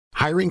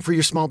Hiring for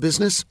your small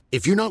business?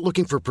 If you're not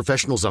looking for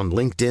professionals on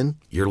LinkedIn,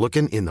 you're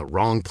looking in the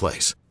wrong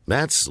place.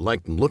 That's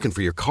like looking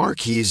for your car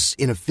keys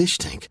in a fish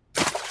tank.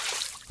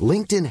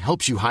 LinkedIn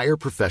helps you hire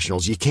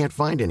professionals you can't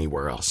find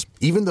anywhere else,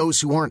 even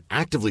those who aren't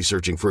actively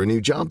searching for a new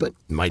job but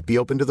might be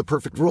open to the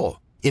perfect role.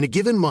 In a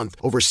given month,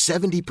 over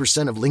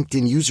 70% of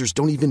LinkedIn users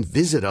don't even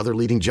visit other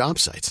leading job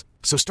sites.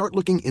 So start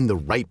looking in the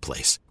right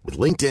place. With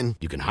LinkedIn,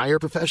 you can hire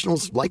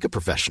professionals like a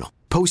professional.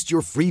 Post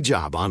your free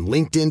job on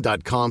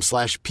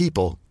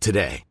linkedin.com/people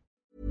today.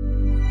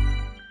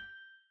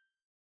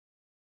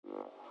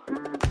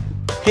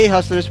 Hey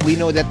hustlers, we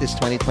know that this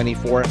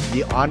 2024,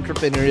 the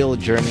entrepreneurial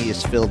journey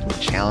is filled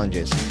with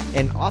challenges.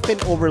 An often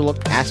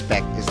overlooked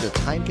aspect is the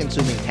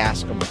time-consuming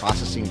task of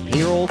processing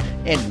payroll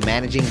and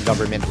managing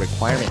government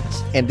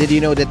requirements. And did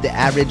you know that the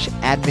average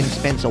admin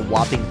spends a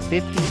whopping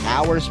 50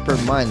 hours per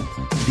month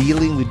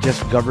dealing with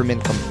just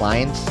government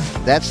compliance?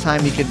 That's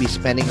time you could be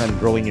spending on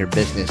growing your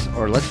business,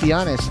 or let's be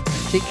honest,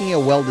 taking a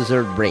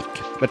well-deserved break.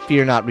 But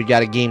fear not, we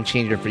got a game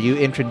changer for you,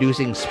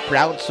 introducing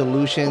Sprout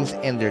Solutions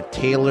and their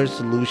tailored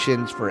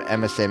solutions for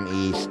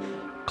MSMEs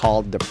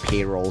called the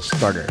Payroll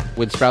Starter.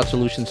 With Sprout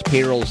Solutions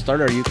Payroll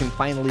Starter, you can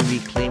finally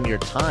reclaim your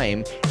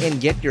time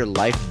and get your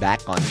life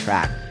back on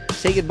track.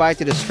 Say goodbye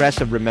to the stress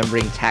of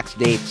remembering tax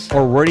dates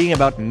or worrying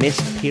about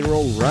missed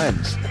payroll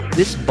runs.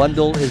 This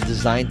bundle is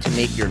designed to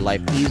make your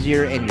life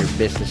easier and your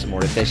business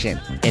more efficient.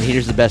 And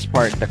here's the best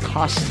part. The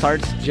cost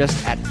starts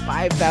just at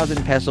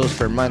 5,000 pesos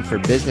per month for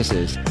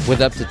businesses with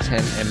up to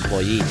 10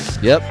 employees.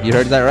 Yep, you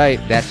heard that right.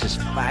 That's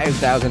just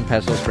 5,000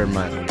 pesos per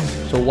month.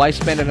 So why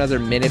spend another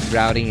minute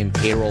drowning in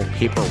payroll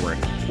paperwork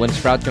when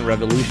Sprout can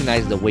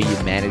revolutionize the way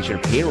you manage your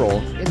payroll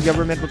and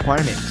government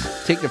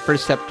requirements? Take the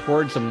first step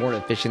towards a more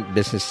efficient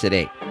business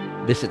today.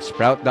 Visit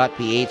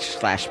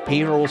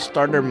sprout.ph/payroll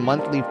starter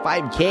monthly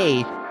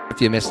 5K. If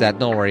you missed that,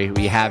 don't worry.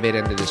 We have it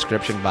in the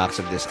description box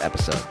of this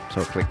episode.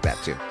 So click that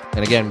too.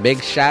 And again,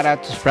 big shout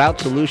out to Sprout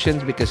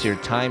Solutions because your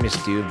time is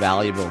too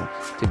valuable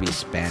to be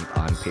spent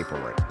on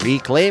paperwork.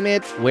 Reclaim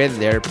it with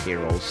their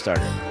Payroll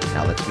Starter.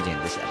 Now let's begin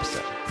this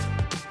episode.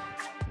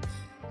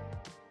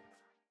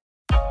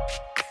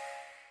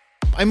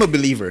 I'm a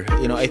believer.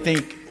 I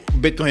think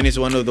Bitcoin is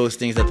one of those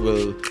things that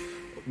will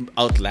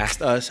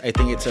outlast us. I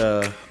think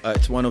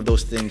it's one of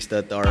those things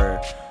that are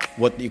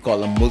what you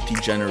call a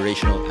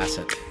multi-generational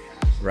asset,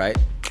 right?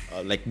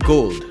 Like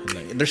gold.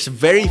 There's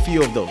very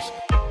few of those.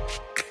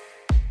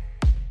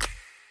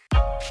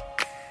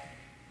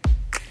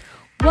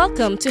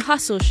 Welcome to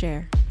Hustle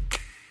Share,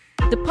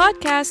 the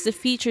podcast that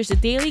features the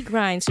daily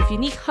grinds of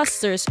unique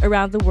hustlers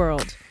around the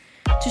world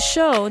to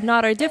show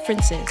not our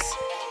differences,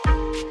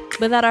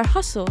 but that our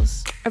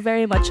hustles are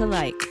very much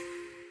alike.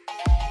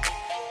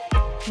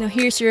 Now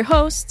here's your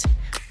host,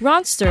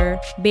 Ronster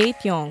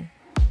Bae-Pyong.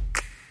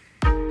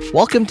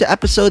 Welcome to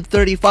episode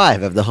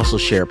 35 of the Hustle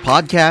Share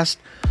podcast.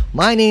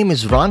 My name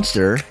is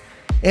Ronster,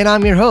 and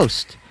I'm your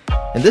host.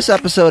 And this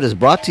episode is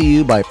brought to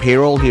you by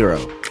Payroll Hero,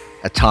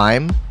 a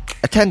time,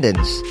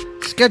 attendance,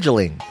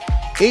 scheduling,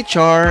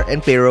 HR,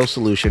 and payroll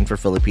solution for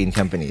Philippine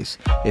companies.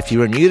 If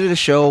you are new to the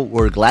show,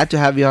 we're glad to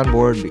have you on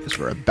board because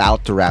we're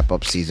about to wrap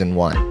up season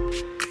 1.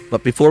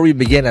 But before we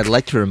begin, I'd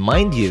like to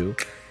remind you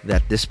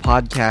that this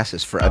podcast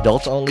is for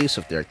adults only,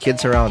 so if there are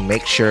kids around,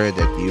 make sure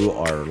that you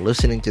are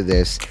listening to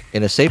this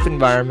in a safe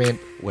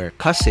environment where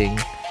cussing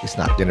is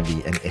not going to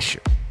be an issue.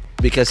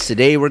 Because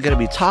today we're going to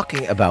be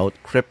talking about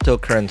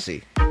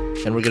cryptocurrency,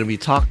 and we're going to be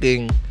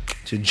talking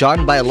to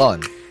John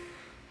Bailon,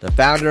 the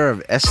founder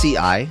of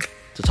SCI,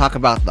 to talk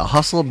about the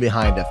hustle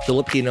behind a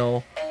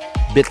Filipino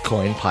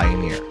Bitcoin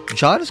pioneer.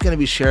 John is going to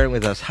be sharing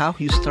with us how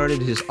he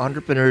started his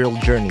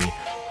entrepreneurial journey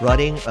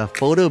running a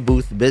photo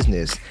booth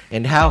business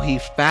and how he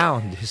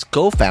found his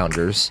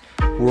co-founders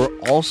who were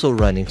also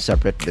running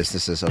separate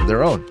businesses of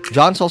their own.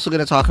 John's also going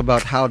to talk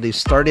about how they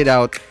started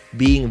out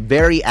being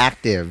very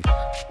active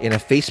in a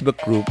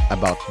Facebook group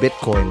about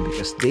Bitcoin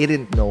because they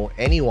didn't know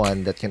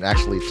anyone that can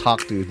actually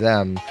talk to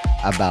them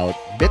about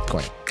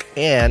Bitcoin,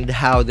 and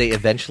how they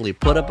eventually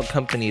put up a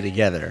company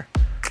together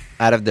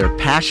out of their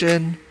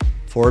passion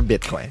for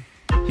Bitcoin.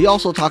 He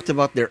also talked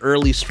about their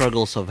early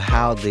struggles of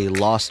how they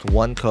lost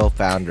one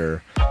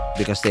co-founder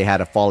because they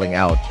had a falling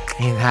out,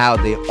 and how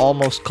they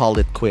almost called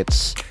it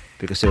quits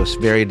because it was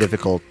very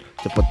difficult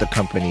to put the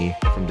company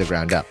from the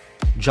ground up.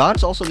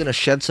 John's also going to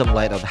shed some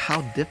light on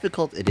how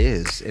difficult it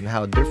is and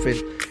how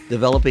different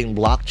developing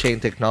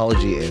blockchain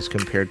technology is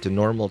compared to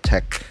normal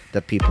tech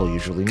that people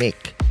usually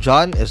make.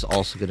 John is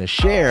also going to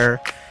share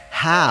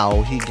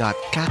how he got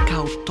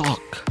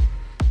KakaoTalk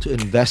to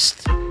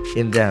invest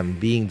in them,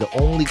 being the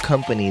only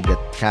company that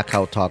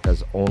KakaoTalk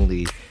has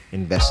only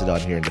invested on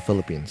here in the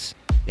Philippines.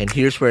 And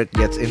here's where it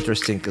gets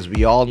interesting because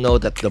we all know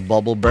that the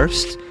bubble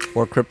burst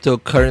for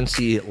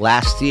cryptocurrency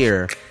last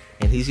year,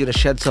 and he's going to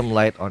shed some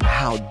light on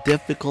how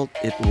difficult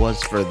it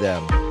was for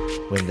them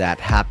when that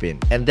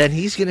happened. And then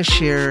he's going to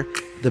share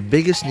the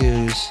biggest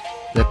news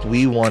that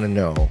we want to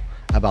know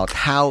about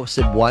how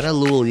Cebuana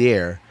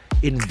Lhuillier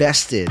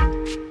invested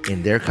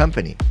in their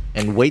company.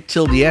 And wait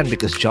till the end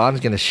because John's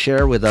going to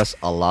share with us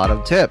a lot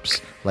of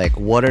tips, like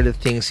what are the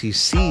things he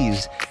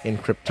sees in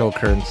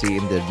cryptocurrency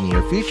in the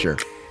near future,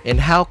 and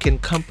how can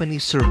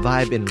companies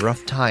survive in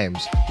rough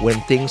times when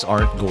things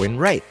aren't going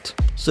right.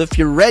 So if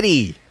you're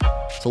ready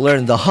to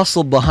learn the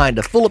hustle behind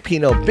a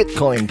Filipino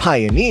Bitcoin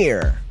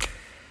pioneer,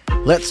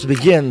 let's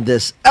begin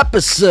this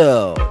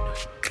episode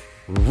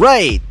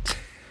right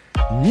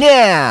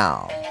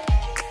now.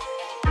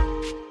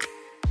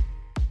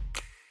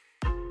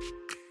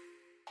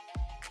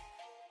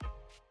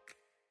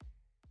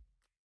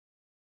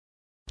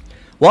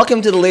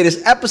 Welcome to the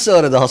latest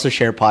episode of the Hustle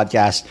Share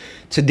podcast.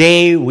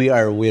 Today, we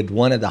are with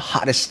one of the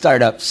hottest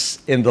startups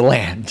in the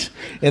land,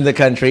 in the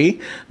country,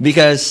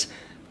 because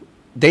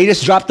they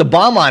just dropped the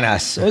bomb on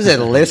us. What was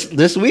it,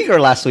 this week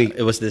or last week?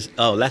 It was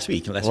last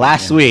week.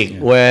 Last week,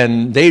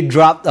 when they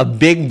dropped a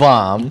big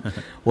bomb,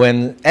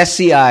 when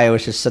SCI,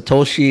 which is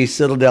Satoshi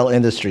Citadel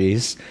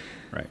Industries,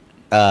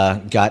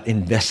 got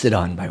invested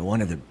on by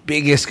one of the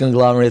biggest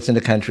conglomerates in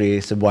the country,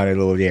 Cebuano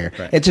Lhuillier.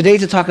 Right. And today,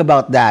 to talk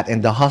about that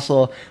and the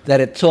hustle that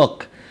it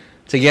took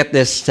to get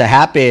this to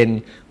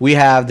happen, we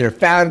have their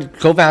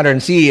co-founder and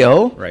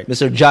CEO,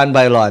 Mr. John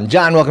Bailon.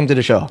 John, welcome to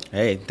the show.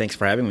 Hey, thanks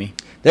for having me.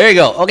 There you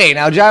go. Okay,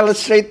 now John,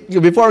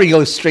 before we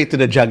go straight to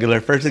the jugular,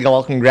 first of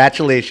all,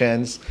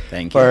 congratulations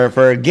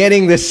for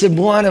getting the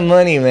Cebuano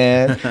money,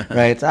 man.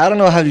 Right? I don't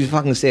know how you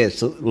fucking say it.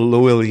 So,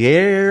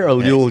 Lhuillier or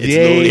Lhuillier. It's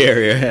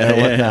Lhuillier,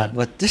 and whatnot.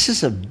 But this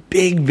is a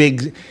big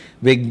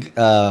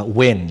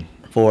win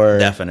for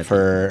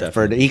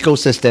the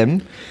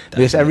ecosystem,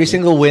 because every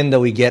single win that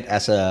we get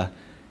as a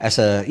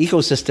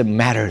ecosystem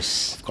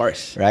matters. Of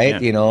course. Right? Yeah.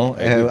 You know,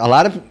 a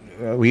lot of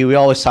we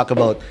always talk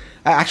about.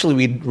 Actually,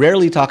 we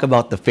rarely talk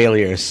about the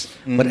failures,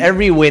 but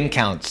every win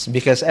counts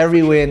because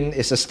every win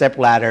is a step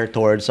ladder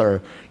towards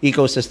our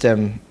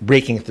ecosystem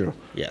breaking through.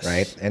 Yes.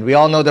 Right? And we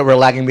all know that we're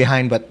lagging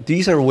behind, but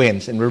these are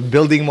wins and we're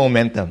building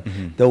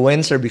momentum. The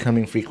wins are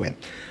becoming frequent.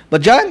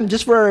 But John,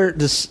 just for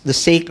the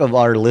sake of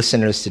our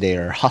listeners today,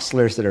 or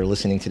hustlers that are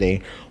listening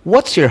today,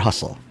 what's your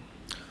hustle?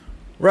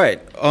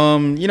 Right.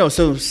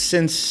 So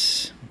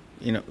since,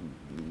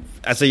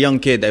 as a young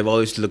kid, I've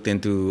always looked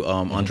into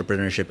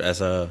entrepreneurship as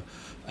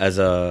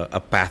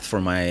a path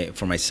for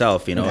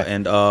myself, Okay.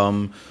 And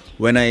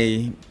when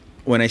I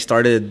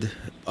started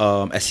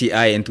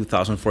SCI in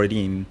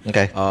 2014,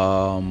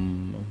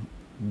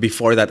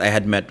 before that I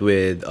had met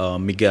with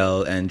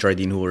Miguel and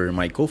Jardine, who were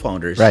my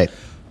co-founders, right?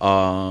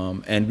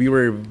 And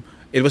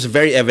it was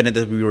very evident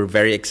that we were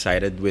very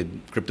excited with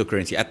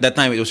cryptocurrency. At that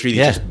time, it was really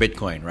just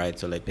Bitcoin, right?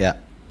 So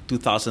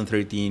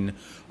 2013.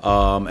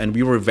 And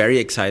we were very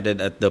excited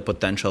at the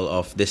potential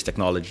of this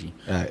technology.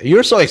 You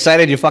were so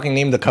excited you fucking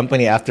named the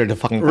company after the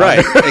fucking founder. Right,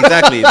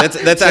 exactly.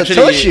 That's actually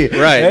Satoshi,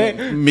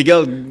 right.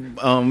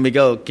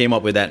 Miguel came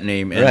up with that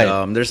name,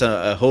 and there's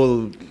a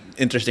whole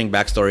interesting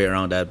backstory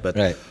around that.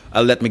 But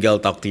I'll let Miguel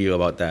talk to you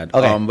about that.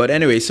 Okay. But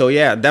anyway, so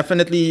yeah,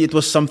 definitely it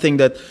was something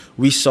that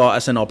we saw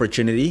as an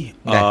opportunity.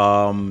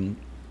 Okay.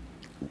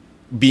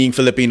 Being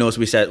Filipinos,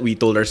 we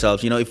told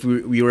ourselves, if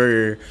we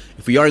are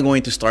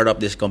going to start up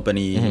this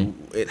company,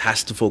 it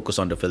has to focus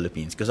on the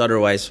Philippines, because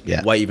otherwise,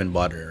 why even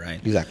bother, right?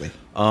 Exactly.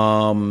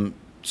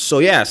 So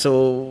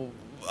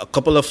a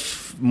couple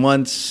of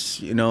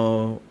months,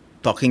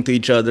 talking to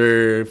each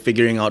other,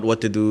 figuring out what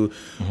to do,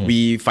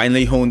 we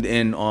finally honed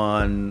in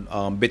on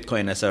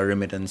Bitcoin as a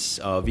remittance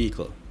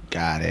vehicle.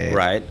 Got it.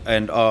 Right,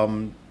 and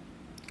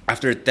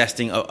after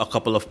testing a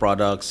couple of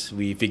products,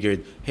 we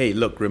figured, hey,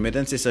 look,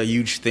 remittance is a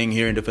huge thing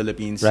here in the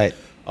Philippines. Right.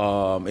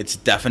 It's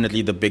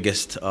definitely the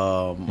biggest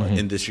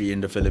industry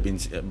in the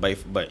Philippines. By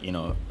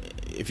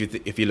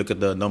if you look at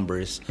the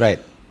numbers. Right.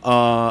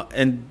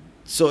 And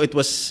so it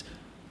was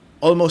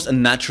almost a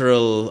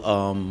natural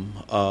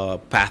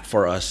path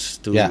for us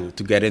to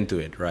get into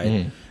it,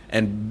 right?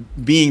 And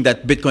being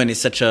that Bitcoin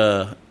is such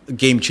a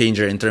game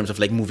changer in terms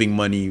of moving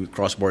money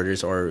cross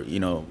borders, or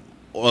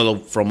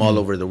all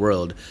over the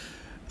world.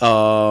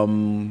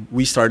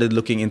 We started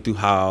looking into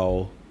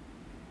how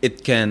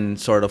it can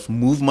sort of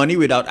move money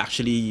without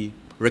actually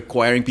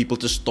requiring people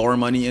to store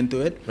money into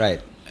it.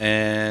 Right.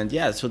 And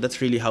so that's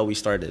really how we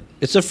started.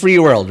 It's a free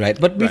world, right?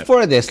 But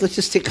before this, let's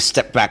just take a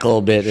step back a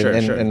little bit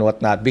and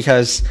whatnot,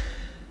 because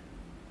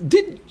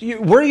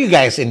were you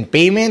guys in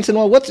payments and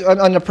what's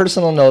on a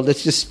personal note?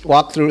 Let's just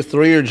walk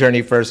through your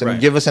journey first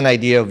and give us an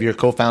idea of your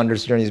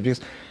co-founders' journeys,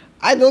 because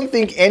I don't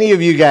think any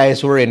of you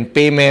guys were in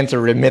payments or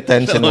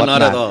remittance and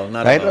whatnot. Not at all.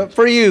 Not at all.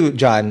 For you,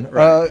 John,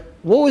 what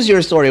was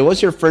your story? What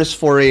was your first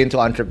foray into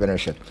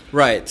entrepreneurship?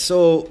 Right.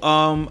 So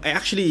I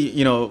actually,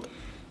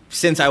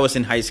 since I was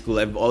in high school,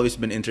 I've always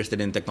been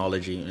interested in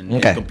technology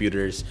and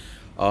computers.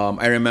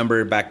 I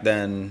remember back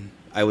then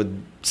I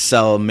would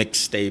sell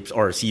mixtapes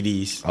or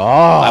CDs.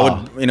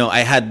 I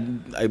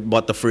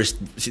bought the first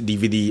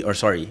CD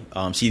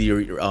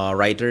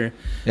writer.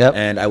 Yep.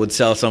 And I would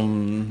sell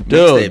some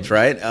mixtapes,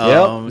 right?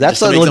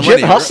 That's a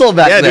legit hustle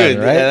back then,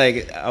 dude,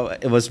 right?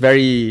 It was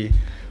very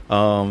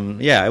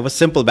Yeah, it was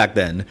simple back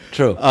then.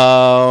 True.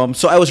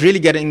 So I was really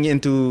getting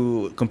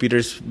into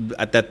computers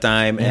at that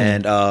time,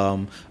 and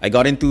I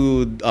got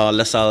into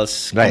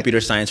LaSalle's Right.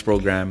 computer science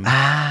program.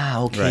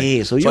 Ah, okay.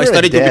 Right. So you I were a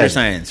studied dev. computer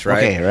science,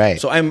 right? Okay,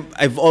 right. So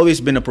I've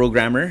always been a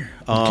programmer.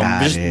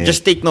 Got it.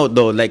 Just take note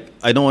though, like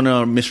I don't want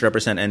to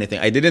misrepresent anything.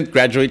 I didn't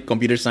graduate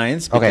computer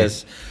science Okay.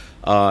 because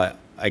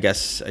I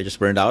guess I just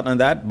burned out on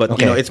that. But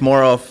Okay. it's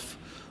more of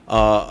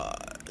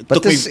it But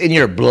took this is in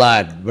your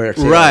blood.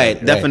 right,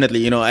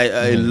 definitely.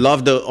 I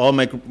love all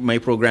my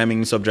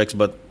programming subjects,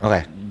 but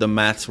Okay. the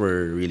maths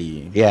were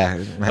really Yeah.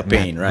 a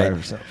pain, right?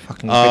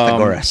 Fucking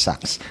Pythagoras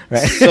sucks.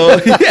 Right? So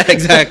yeah,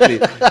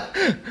 exactly.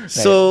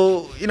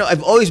 So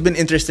I've always been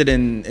interested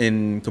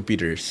in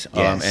computers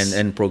Yes.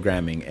 and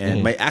programming,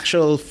 and my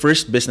actual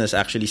first business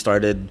actually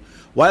started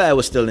while I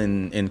was still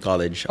in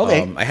college.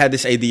 Okay. I had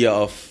this idea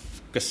of,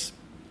 because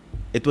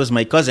it was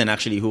my cousin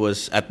actually who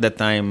was at that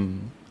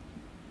time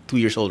 2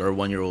 years old or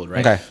 1 year old,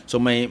 right? Okay. So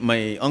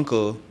my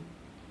uncle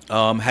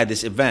had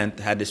this event,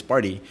 had this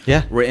party,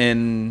 Yeah.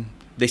 wherein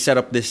they set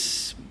up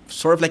this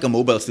sort of like a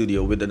mobile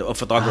studio with a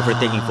photographer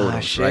taking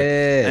photos, shit.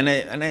 right?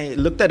 And I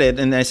looked at it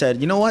and I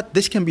said, you know what,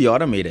 this can be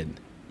automated.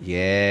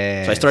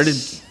 Yeah. So I started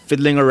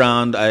fiddling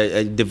around.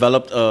 I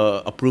developed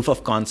a proof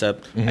of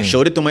concept. I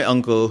showed it to my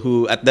uncle,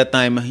 who at that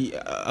time,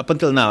 up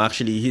until now,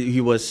 actually,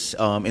 he was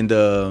in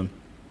the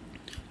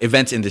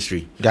events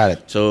industry. Got it.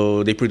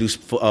 So they produce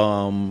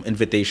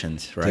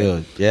invitations, right?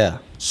 Dude, yeah.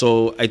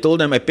 So I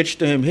told him, I pitched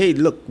to him, hey,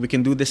 look, we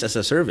can do this as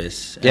a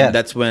service. And Yeah.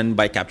 that's when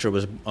Bike Capture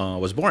was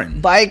born.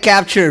 Bike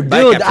Capture. Dude,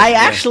 Bike Capture, I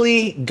yeah.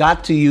 actually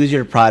got to use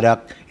your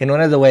product in one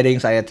of the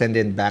weddings I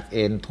attended back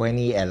in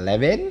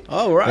 2011.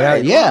 Oh, right.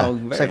 Yeah. Wow,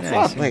 It's very like,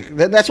 nice. fuck. Like,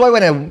 that's why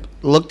when I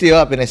looked you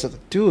up and I said,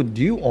 dude, do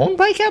you own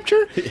Bike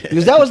Capture?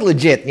 Because that was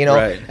legit,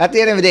 Right. At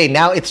the end of the day,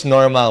 now it's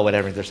normal,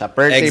 whatever. There's a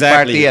birthday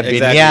Exactly, party, a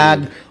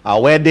exactly. binyag, a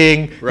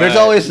wedding. Right. There's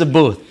always the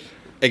booth.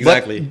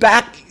 Exactly. But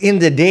back in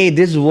the day,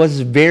 this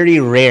was very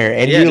rare,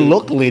 and Yeah, you dude.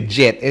 look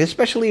legit. And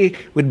especially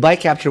with Bike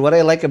Capture, what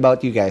I like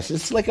about you guys,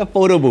 it's like a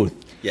photo booth.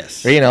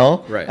 Yes.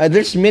 Right.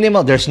 There's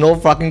minimal. There's no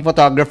fucking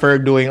photographer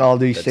doing all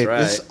these That's things.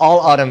 right. It's all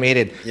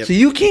automated. Yep. So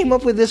you came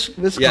up with this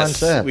Yes,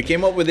 concept. we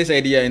came up with this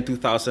idea in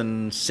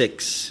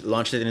 2006,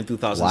 launched it in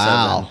 2007.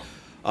 Wow.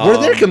 Were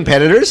there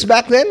competitors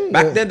back then?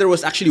 Back then, there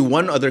was actually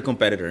one other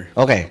competitor.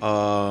 Okay.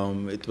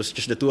 It was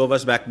just the two of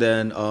us back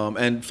then.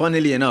 And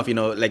funnily enough,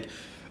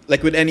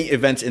 like with any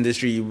events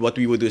industry, what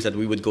we would do is that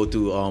we would go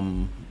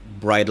to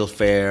bridal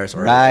fairs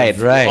or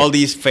Right. all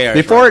these fairs.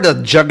 Before right? the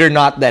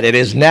juggernaut that it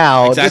is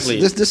now. Exactly.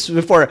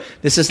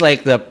 This is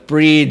like the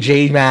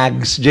pre-J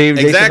Mags,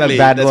 Exactly.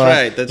 Bad That's Boy.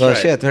 right. That's Well,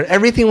 right. shit.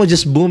 Everything was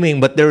just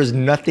booming, but there was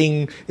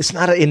nothing. It's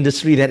not an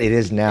industry that it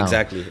is now.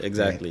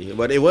 Exactly.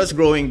 But it was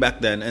growing back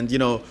then, and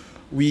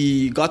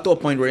we got to a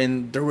point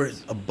wherein there were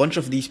a bunch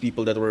of these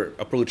people that were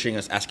approaching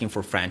us asking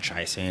for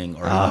franchising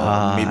or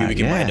maybe we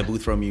can buy the booth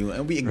from you,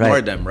 and we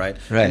ignored them, right?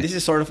 Right. And this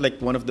is sort of like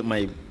one of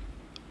my,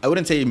 I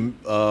wouldn't say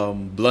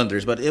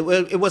blunders, but it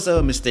was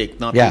a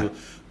mistake not to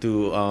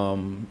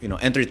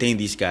entertain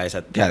these guys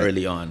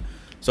early on.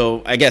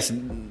 So I guess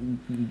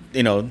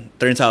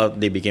turns out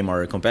they became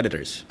our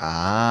competitors.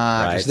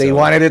 Because Right, they so-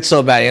 wanted it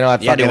so bad.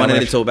 They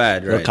wanted it so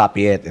bad, They'll right?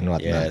 copy it and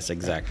whatnot. Yes,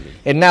 exactly.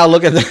 And now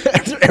look at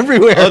they're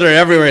everywhere. Oh, they're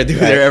everywhere, dude.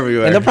 Right. They're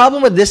everywhere. And the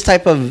problem with this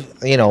type of,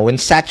 when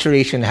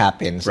saturation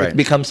happens, Right. it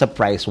becomes a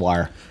price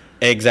war.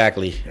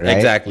 Exactly. Right?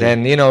 Exactly.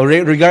 Then,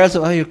 regardless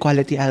of your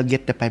quality, I'll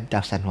get the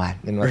 5,001.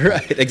 And whatnot.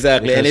 Right,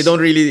 exactly. And they Because- don't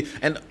really.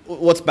 And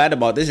what's bad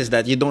about this is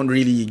that you don't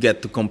really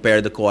get to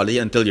compare the quality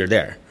until you're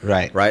there.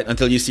 Right. Right.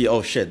 Until you see,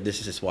 oh shit, this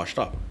is washed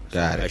up.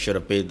 Got it. I should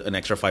have paid an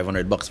extra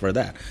 $500 for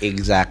that.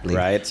 Exactly.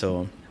 Right.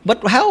 So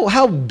But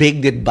how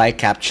big did Bike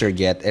Capture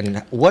get,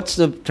 and what's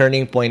the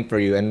turning point for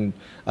you and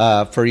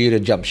for you to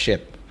jump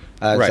ship?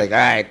 It's Right. like, all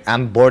right,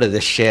 I'm bored of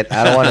this shit.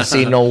 I don't want to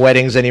see no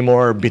weddings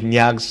anymore, or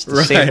binyags, the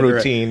same Right, right.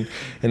 routine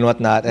and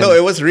whatnot. And no,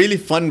 it was really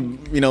fun.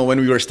 When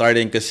we were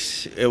starting,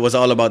 because it was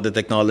all about the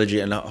technology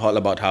and all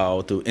about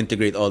how to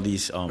integrate all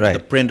these Right. the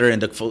printer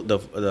and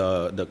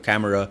the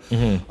camera.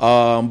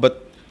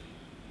 But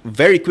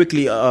very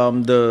quickly,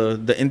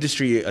 the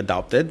industry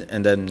adopted,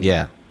 and then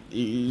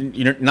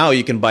now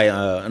you can buy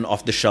an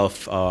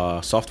off-the-shelf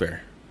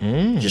software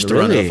just to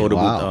run a really? photo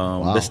booth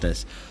Wow.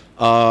 business.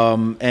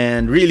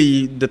 And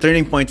really, the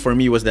turning point for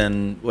me was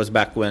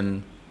back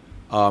when.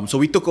 So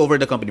we took over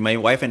the company. My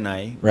wife and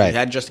I, Right. we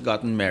had just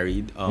gotten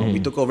married. We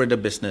took over the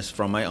business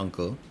from my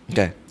uncle.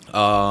 Okay.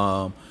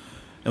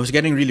 I was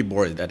getting really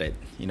bored at it.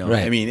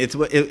 Right. I mean, it's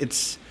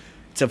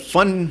a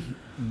fun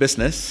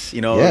business.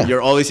 Yeah.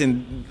 You're always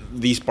in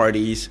these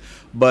parties,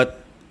 but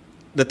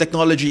the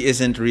technology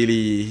isn't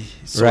really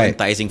so Right.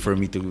 enticing for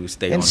me to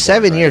stay on In board,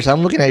 7 right? years,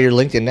 I'm looking at your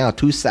LinkedIn now,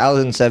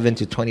 2007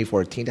 to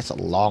 2014. That's a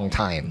long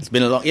time. It's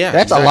been a long. Yeah,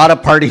 That's exactly. a lot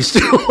of parties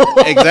too.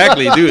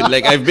 Exactly, dude.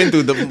 Like I've been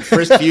to the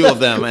first few of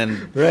them,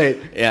 and Right.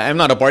 yeah, I'm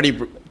not a party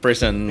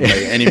person by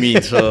any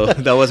means, so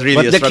that was really.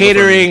 But a the struggle for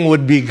me. catering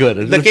would be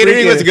good. The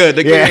catering was good.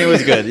 The Yeah. catering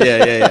was good.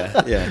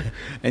 Yeah.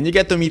 And you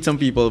get to meet some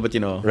people, but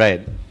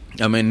Right.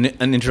 I'm an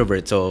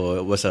introvert, so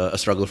it was a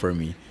struggle for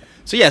me.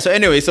 So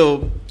anyway,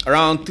 so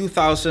around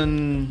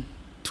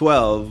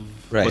 2012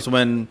 Right. was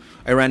when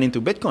I ran into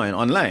Bitcoin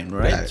online,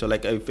 right? Right. So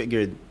like I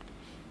figured,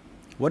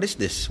 what is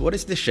this? What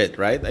is this shit,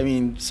 right? I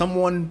mean,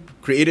 someone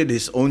created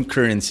his own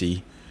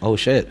currency Oh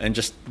shit. and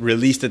just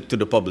released it to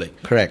the public.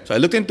 Correct. So I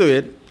looked into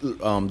it,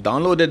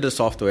 downloaded the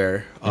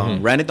software,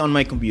 ran it on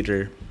my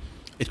computer.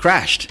 It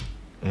crashed.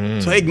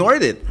 So I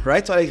ignored it,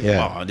 right? So I,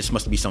 Yeah. oh, this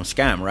must be some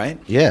scam, right?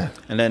 Yeah.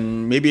 And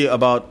then maybe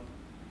about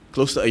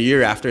close to a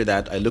year after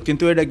that, I looked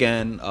into it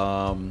again.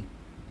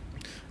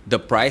 The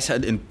price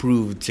had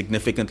improved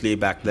significantly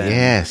back then.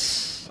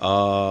 Yes.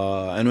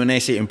 And when I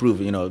say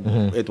improve,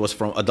 it was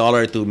from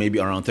 $1 to maybe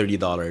around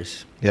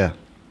 $30. Yeah.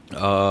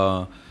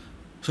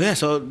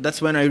 So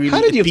that's when I really. How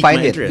did you piqued find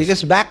my it? interest.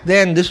 Because back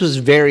then this was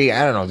very,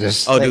 I don't know,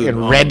 just Oh, like dude,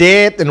 in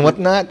Reddit and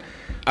whatnot.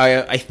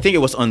 I think it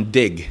was on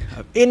Dig.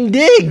 In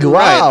Dig.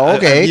 Wow. Right.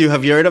 Okay.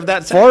 Have you heard of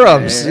that?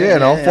 Forums, Yeah.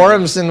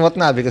 forums and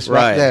whatnot. Because back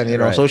Right, then,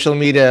 right. social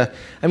media.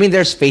 I mean,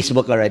 there's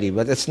Facebook already,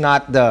 but it's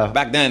not the.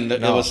 Back then,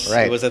 No,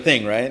 right. it was a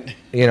thing, right?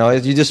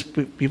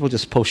 People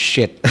just post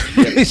shit. on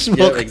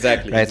Facebook. yeah,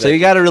 exactly, Right. So exactly. you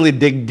got to really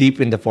dig deep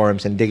into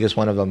forums, and Dig is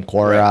one of them.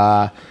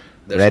 Quora,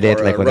 There's Reddit,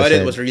 Quora. like what I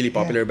Reddit said. was really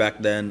popular back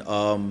then.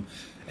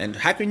 And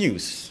Hacker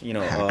News,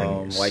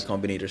 Hacker News. Y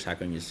Combinator's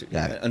Hacker News.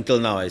 Got it. Until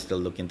now, I still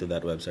look into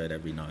that website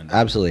every now and then.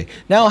 Absolutely.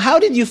 Now, how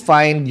did you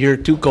find your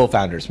two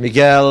co-founders,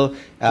 Miguel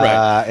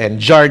Right. and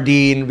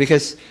Jardine?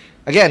 Because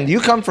again, you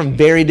come from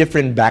very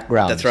different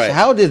backgrounds. That's right. So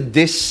how did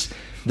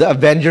the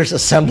Avengers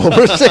assemble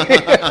per se?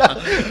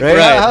 Right?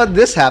 Right. How did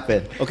this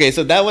happen? Okay,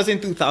 so that was in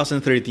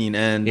 2013,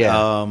 and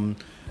Yeah.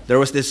 there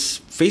was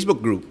this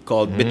Facebook group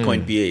called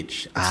Bitcoin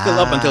PH. It's still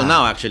up until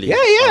now, actually.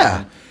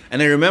 Yeah. And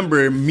I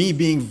remember me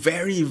being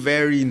very,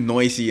 very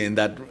noisy in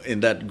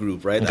that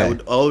group, right? Okay. I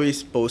would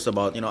always post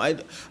about, I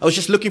was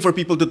just looking for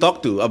people to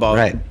talk to about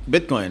Right.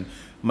 Bitcoin.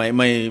 My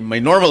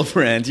normal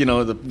friends, the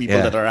people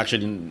Yeah. that are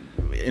actually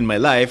in my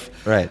life.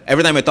 Right.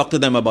 Every time I talk to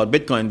them about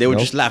Bitcoin, they would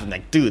Nope. just laugh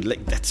like, dude,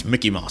 like that's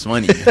Mickey Mouse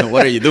money.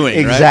 What are you doing?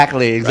 right?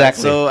 Exactly. Right?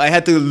 So I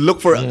had to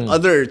look for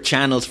other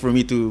channels for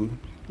me to,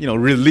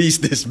 release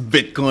this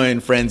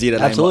Bitcoin frenzy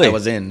that Absolutely. I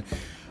was in.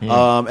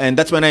 And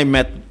that's when I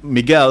met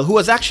Miguel,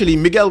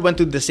 Miguel went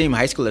to the same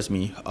high school as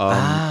me.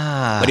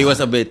 But he was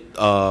a bit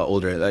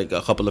older, like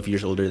a couple of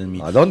years older than me.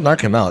 Don't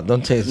narc him out.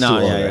 Don't say it's No,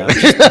 too old, yeah,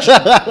 right?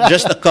 yeah.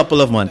 just a couple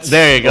of months.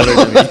 There you go.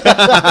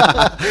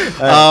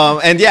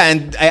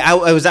 And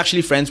I was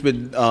actually friends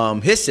with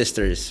his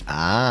sisters.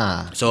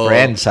 So-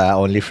 Friends,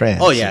 only friends.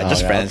 Oh yeah,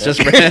 just Okay, friends, okay.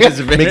 just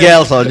friends.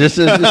 Miguel, so just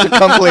a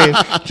complaint.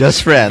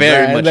 Just friends.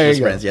 Very Right, much there you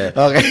just go. friends, yeah.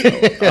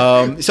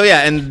 Okay. So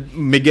yeah, and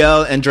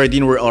Miguel and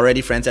Jardine were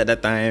already friends at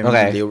that time.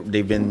 Okay.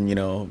 They've been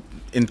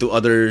into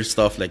other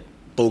stuff like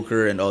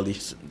poker and all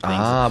these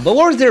things. But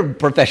what was their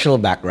professional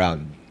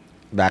background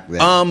back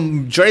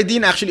then?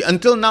 Jardine actually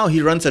until now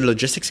he runs a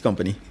logistics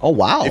company. Oh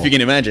wow! If you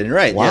can imagine,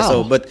 right? Yeah. Wow.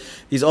 So, but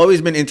he's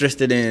always been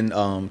interested in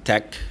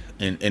tech,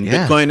 in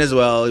Yeah. Bitcoin as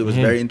well. He was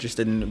very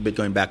interested in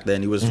Bitcoin back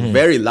then. He was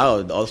very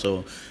loud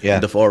also Yeah.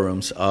 in the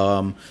forums.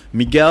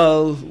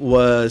 Miguel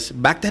was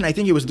back then. I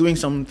think he was doing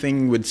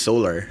something with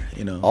solar.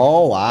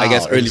 Oh, wow. I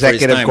guess early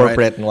Executive for his time, corporate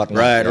right? and whatnot.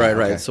 Right, Yeah,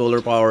 right. okay.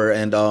 Solar power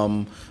and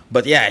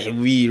but yeah,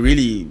 we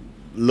really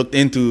looked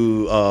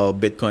into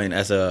Bitcoin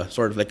as a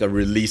sort of like a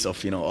release of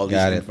all these.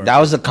 Got it. information. That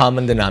was the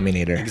common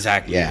denominator.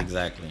 exactly, Yeah.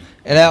 exactly.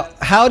 And now,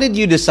 how did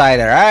you decide?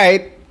 All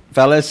right,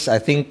 fellas. I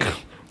think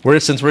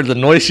since we're the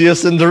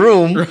noisiest in the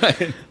room,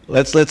 Right.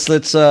 let's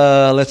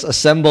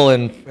assemble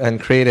and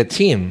create a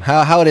team.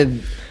 How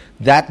did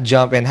that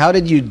jump? And how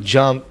did you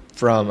jump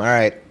from all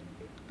right?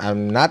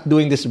 I'm not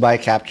doing this buy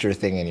capture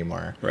thing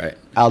anymore. Right.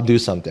 I'll do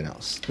something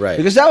else. Right.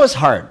 Because that was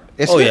hard.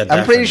 Oh, yeah,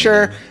 I'm pretty definitely.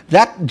 sure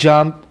that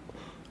jump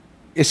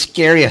is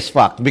scary as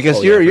fuck because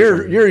Oh, yeah,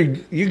 for sure.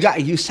 you got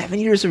 7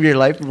 years of your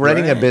life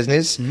running a Right.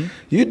 business.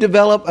 You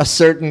develop a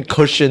certain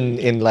cushion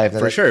in life.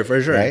 For sure.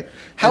 Right?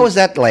 How was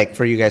that like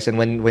for you guys and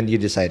when you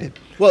decided?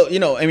 Well,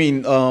 I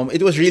mean,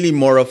 it was really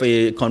more of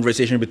a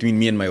conversation between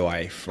me and my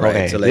wife, right?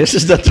 Okay, So like, this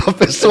is the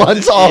toughest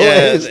ones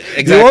always. You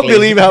won't exactly.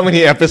 believe how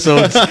many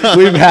episodes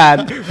we've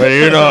had. But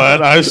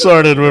I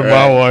started with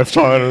my wife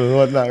talking and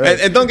whatnot.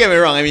 Right? and don't get me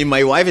wrong. I mean,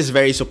 my wife is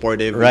very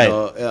supportive, Right.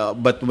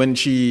 but when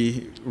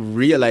she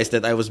realized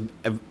that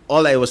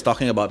all I was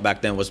talking about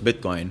back then was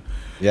Bitcoin,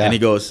 Yeah.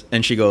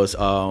 and she goes,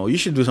 you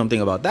should do something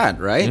about that,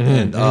 right?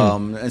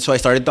 And so I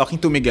started talking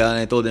to Miguel, and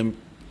I told him,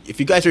 if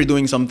you guys are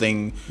doing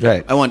something,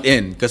 Right. I want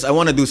in because I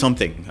want to do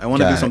something. I want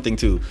to Got do it. something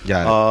too.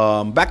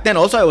 Got Back then,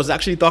 also, I was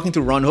actually talking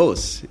to Ron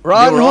Hose.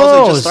 Ron they were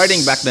also Hose. just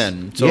starting back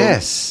then. So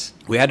Yes.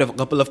 we had a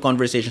couple of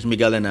conversations,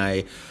 Miguel and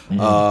I,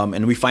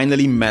 and we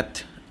finally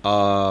met.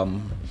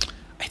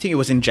 I think it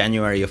was in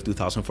January of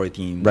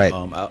 2014, Right.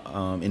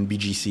 in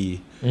BGC.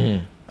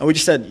 And we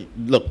just said,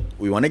 look,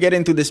 we want to get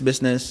into this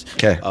business.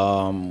 Okay.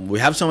 We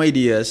have some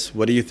ideas.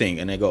 What do you think?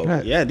 And I go,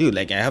 Right. yeah, dude.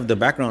 Like I have the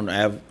background.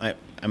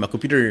 I'm a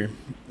computer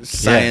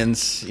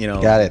science,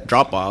 Got it.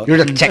 dropout. You're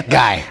the tech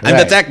guy. I'm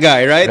the tech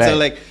guy, right?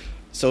 Right.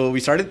 So we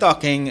started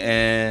talking,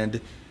 and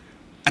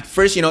at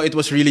first, it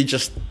was really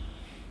just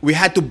we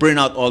had to burn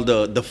out all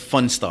the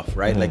fun stuff,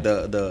 right? Like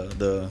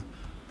the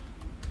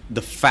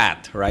the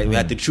fat, right? We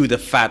had to chew the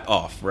fat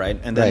off, right?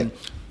 And then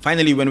Right.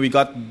 finally, when we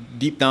got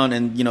deep down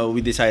and,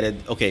 we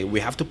decided, okay, we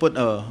have to put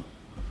a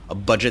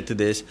budget to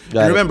this.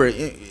 Got And it. remember,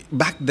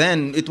 back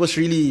then, it was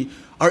really,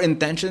 our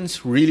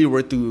intentions really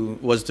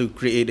was to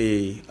create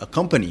a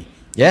company.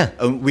 Yeah.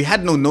 We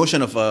had no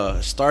notion of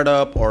a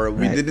startup, or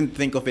we Right. didn't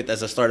think of it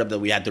as a startup that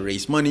we had to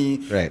raise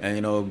money Right.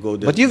 and go.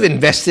 But you've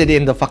invested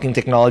in the fucking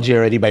technology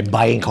already by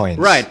buying coins.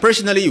 Right.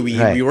 Personally, we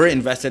Right. were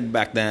invested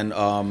back then.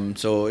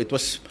 So it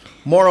was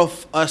more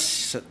of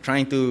us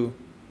trying to,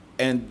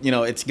 and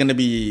it's gonna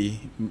be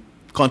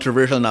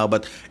controversial now,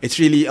 but it's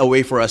really a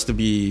way for us to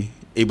be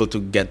able to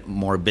get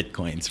more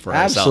bitcoins for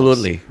ourselves.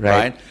 Absolutely.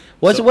 Right.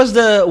 Was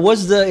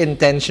the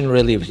intention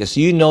really, because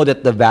that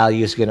the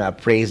value is gonna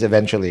appraise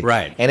eventually,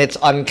 Right. And it's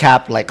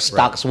uncapped like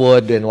stocks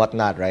would and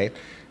whatnot, right?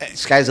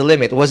 Sky's the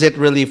limit. Was it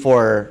really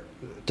for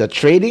the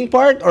trading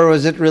part, or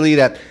was it really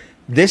that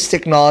this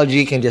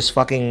technology can just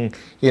fucking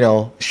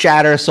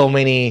shatter so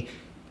many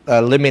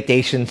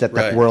limitations that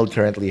Right. world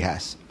currently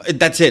has?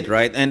 That's it,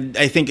 right? And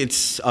I think it's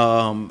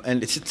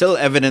still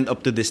evident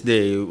up to this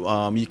day.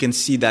 You can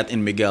see that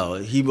in Miguel.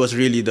 He was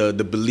really the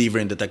believer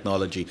in the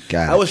technology.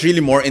 Got I it. was really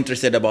more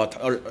interested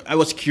I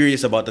was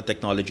curious about the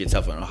technology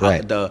itself and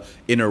Right. the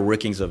inner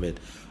workings of it.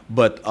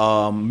 But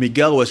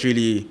Miguel was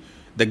really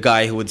the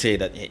guy who would say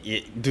that,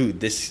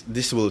 dude, this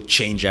will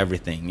change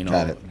everything.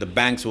 Got it. The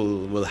banks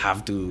will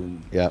have to,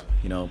 Yep.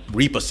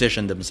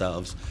 reposition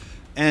themselves,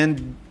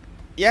 and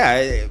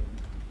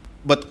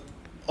but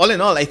all in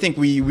all, I think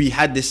we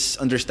had this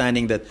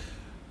understanding that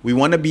we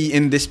want to be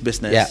in this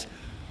business. Yeah.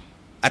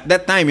 At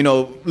that time,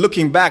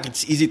 looking back,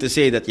 it's easy to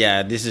say that,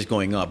 this is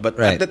going up. But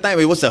Right. at the time,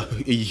 it was a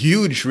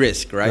huge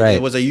risk, right? Right.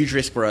 It was a huge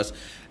risk for us.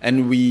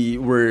 And we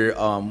were,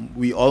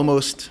 we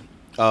almost,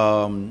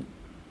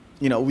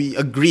 we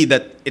agreed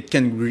that it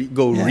can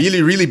go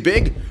really, really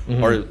big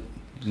or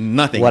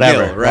nothing.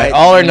 Whatever, nil, right?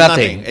 All or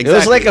nothing. Exactly. It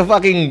was like a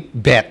fucking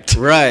bet.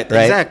 Right,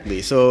 Right?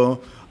 exactly. So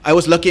I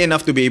was lucky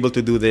enough to be able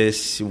to do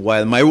this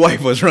while my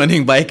wife was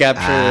running Buy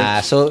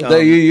Capture. So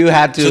you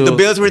had to. So the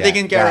bills were Yeah,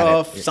 taken care got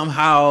of it.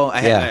 somehow. I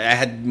Yeah.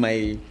 had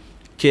my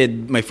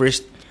kid, my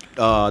first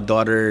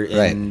daughter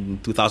in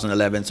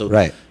 2011. So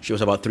Right. she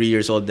was about 3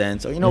 years old then.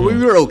 So we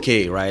were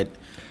okay, right?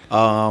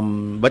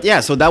 But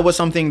so that was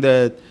something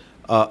that.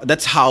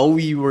 That's how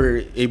we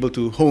were able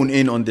to hone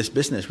in on this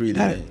business,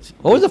 really.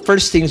 What were the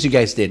first things you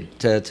guys did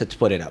to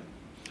put it up?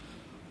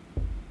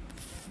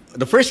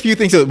 The first few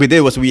things that we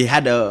did was we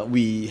had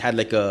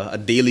like a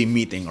daily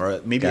meeting, or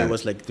maybe Got it it.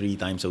 was like 3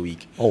 times a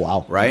week. Oh,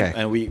 wow. Right? Okay.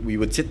 And we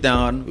would sit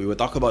down, we would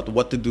talk about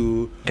what to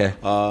do. Okay.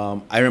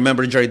 I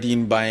remember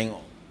Jardine buying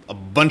a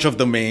bunch of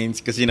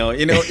domains because you know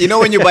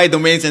when you buy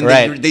domains and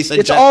Right. they suggest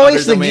It's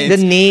always other the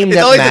domains. name It's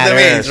that always matters, the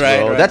domains, right?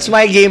 bro. Right. That's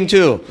my game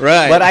too.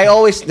 Right. But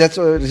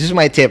this is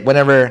my tip.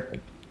 Whenever,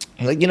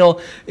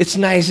 it's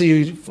nice that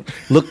you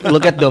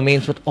look at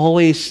domains, but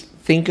always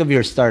think of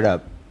your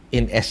startup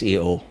in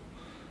SEO.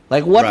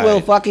 Like what Right.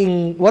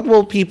 what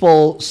will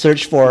people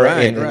search for?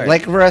 Right, right.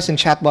 Like for us in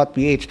Chatbot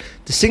PH,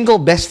 the single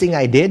best thing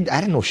I did, I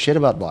didn't know shit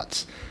about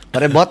bots,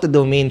 but I bought the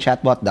domain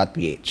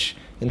chatbot.ph.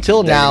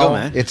 Until There you now, go,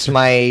 man. it's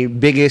my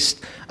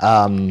biggest,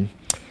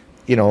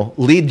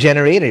 lead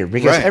generator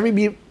because Right.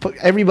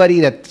 everybody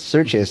that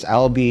searches,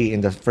 I'll be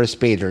in the first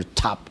page or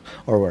top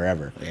or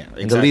wherever. Yeah,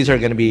 And the leads exactly. are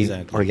going to be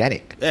Exactly.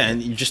 organic. Yeah,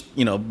 and you just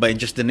by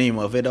just the name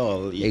of it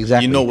all,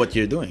 Exactly. you know what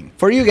you're doing.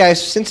 For you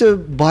guys, since you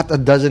bought a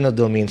dozen of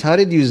domains, how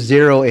did you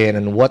zero in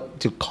and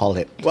what to call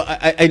it? Well,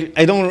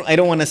 I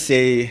don't want to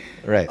say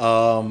Right.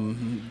 Well,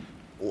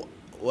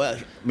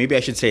 maybe I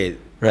should say it.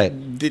 Right.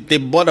 They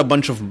bought a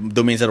bunch of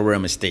domains that were a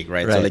mistake,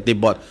 right? So Right. like they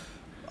bought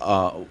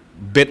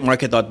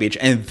bitmarket.ph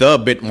and the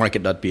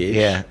bitmarket.ph.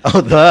 Yeah.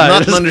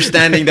 Not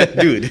understanding that,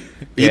 dude,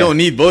 you Yeah. don't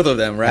need both of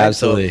them, right?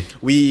 Absolutely. So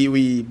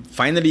we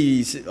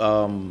finally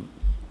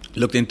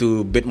looked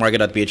into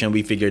bitmarket.ph and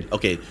we figured,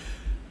 okay,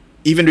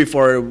 even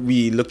before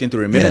we looked into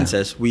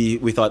remittances, we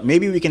thought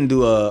maybe we can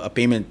do a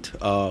payment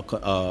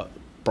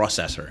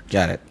processor.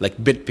 Got it. Like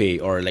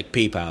BitPay or like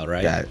PayPal,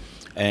 right? Got it.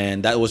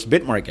 And that was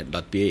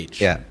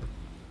bitmarket.ph. Yeah.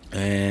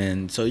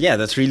 And so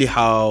that's really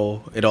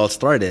how it all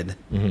started.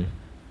 Mm-hmm.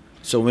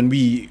 So when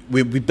we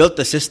built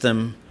the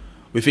system,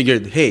 we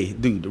figured, hey,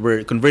 dude,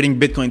 we're converting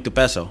Bitcoin to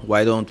peso.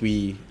 Why don't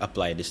we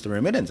apply this to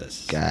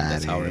remittances?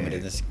 That's how it.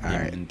 remittances All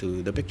came right.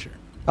 into the picture.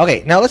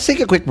 Okay, now let's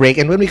take a quick break,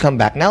 and when we come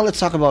back, now let's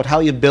talk about how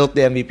you built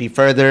the MVP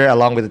further,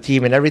 along with the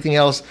team and everything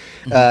else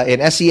in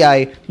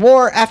SCI.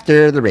 More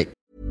after the break.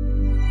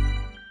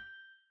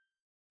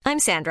 I'm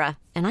Sandra,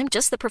 and I'm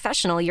just the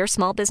professional your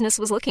small business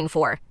was looking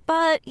for.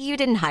 But you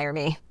didn't hire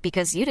me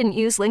because you didn't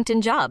use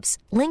LinkedIn Jobs.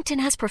 LinkedIn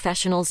has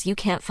professionals you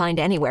can't find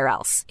anywhere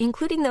else,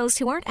 including those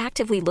who aren't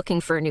actively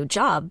looking for a new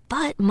job,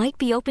 but might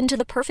be open to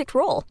the perfect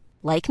role,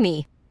 like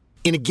me.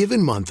 In a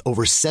given month,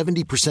 over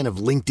 70% of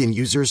LinkedIn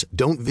users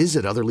don't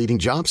visit other leading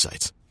job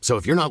sites. So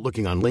if you're not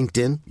looking on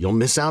LinkedIn, you'll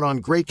miss out on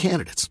great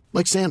candidates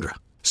like Sandra.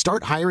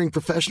 Start hiring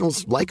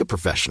professionals like a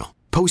professional.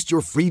 Post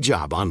your free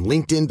job on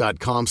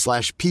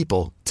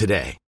linkedin.com/people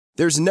today.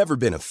 There's never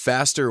been a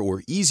faster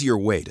or easier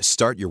way to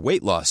start your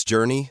weight loss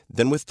journey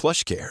than with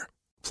PlushCare.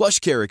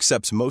 PlushCare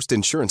accepts most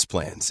insurance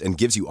plans and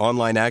gives you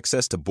online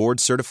access to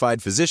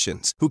board-certified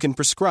physicians who can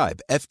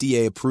prescribe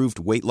FDA-approved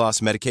weight loss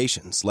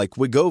medications like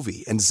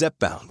Wegovy and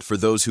Zepbound for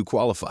those who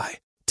qualify.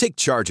 Take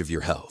charge of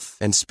your health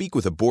and speak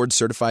with a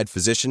board-certified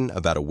physician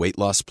about a weight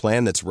loss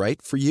plan that's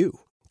right for you.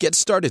 Get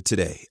started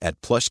today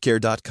at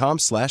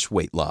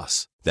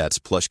plushcare.com/weight-loss. That's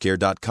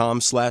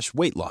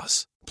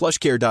plushcare.com/weight-loss.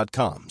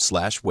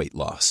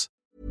 plushcare.com/weight-loss.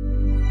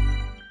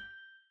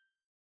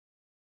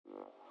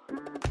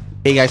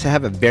 Hey guys, I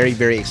have a very,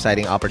 very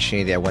exciting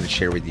opportunity I want to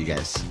share with you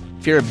guys.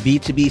 If you're a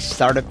B2B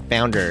startup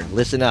founder,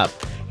 listen up.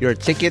 Your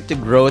ticket to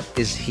growth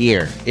is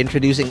here.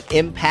 Introducing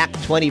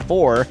Impact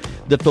 24,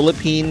 the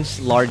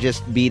Philippines'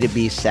 largest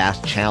B2B SaaS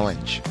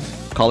challenge.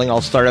 Calling all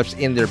startups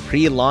in their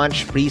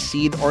pre-launch,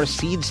 pre-seed, or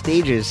seed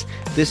stages,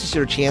 this is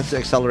your chance to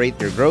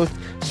accelerate your growth.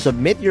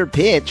 Submit your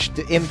pitch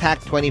to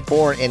Impact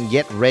 24 and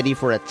get ready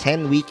for a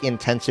 10-week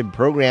intensive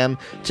program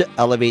to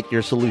elevate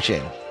your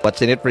solution.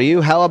 What's in it for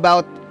you? How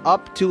about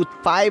up to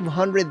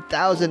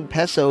 500,000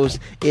 pesos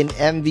in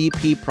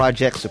MVP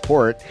project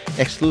support,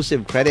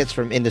 exclusive credits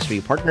from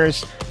industry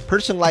partners,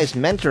 personalized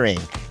mentoring,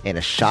 and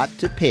a shot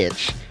to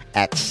pitch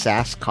at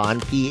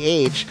SaaSCon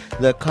PH,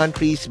 the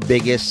country's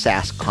biggest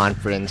SaaS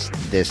conference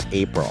this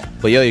April.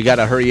 But you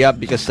gotta hurry up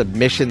because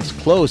submissions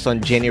close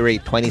on January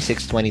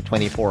 26,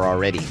 2024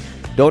 already.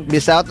 Don't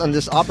miss out on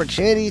this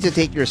opportunity to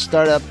take your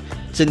startup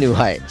to new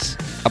heights.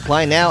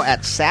 Apply now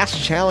at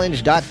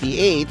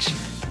SaaSchallenge.ph.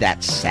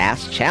 That's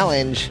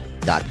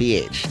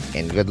SaaSchallenge.ph.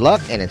 And good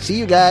luck, and I'll see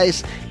you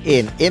guys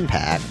in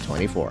Impact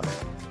 24.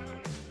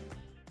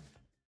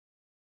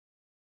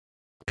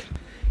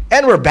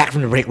 And we're back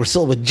from the break. We're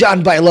still with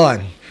John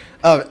Bailon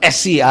of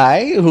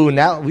SCI, who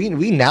now we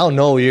now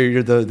know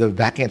you're the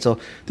back end. So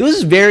this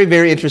is very,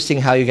 very interesting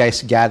how you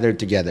guys gathered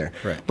together.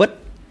 Right. But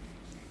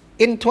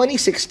in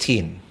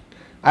 2016,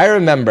 I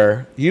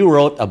remember you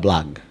wrote a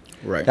blog.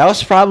 Right. That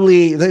was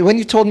probably when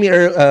you told me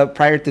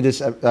prior to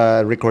this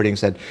recording.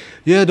 Said,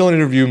 "Yeah, don't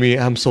interview me.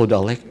 I'm so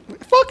dull." Like,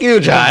 fuck you,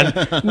 John.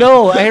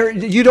 No,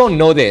 you don't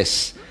know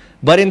this.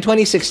 But in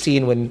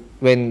 2016,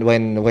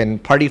 when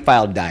Party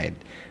File died,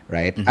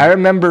 right? I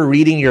remember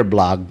reading your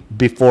blog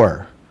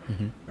before,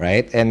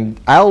 right? And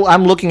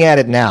I'm looking at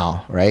it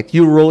now, right?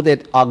 You wrote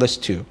it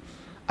August 2.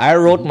 I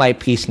wrote my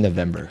piece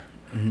November,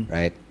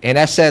 right? And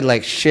I said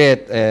like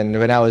shit. And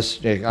when I was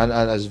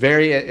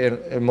very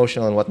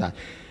emotional and whatnot.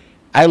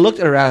 I looked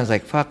around. I was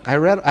like, "Fuck!" I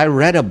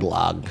read a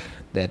blog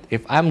that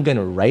if I'm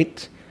gonna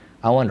write,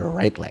 I want to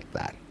write like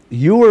that.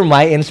 You were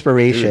my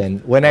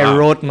inspiration when I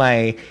wrote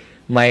my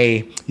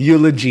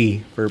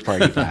eulogy for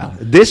Party File.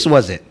 This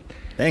was it.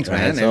 Thanks,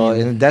 Right? man. So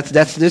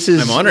this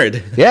is. I'm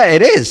honored. Yeah,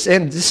 it is,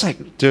 and it's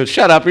like, dude,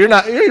 shut up.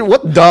 You're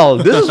what dull.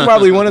 This is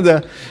probably one of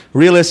the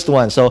realest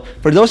ones. So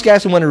for those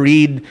guys who want to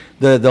read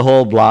the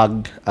whole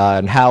blog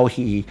and how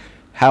he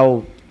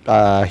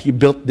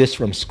built this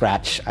from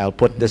scratch, I'll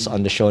put this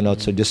on the show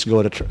notes. So just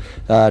go to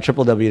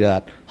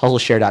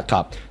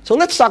www.hustleshare.com. So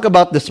let's talk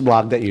about this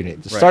blog that you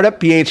did, the Startup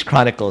PH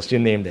Chronicles. You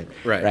named it,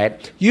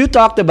 right? You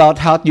talked about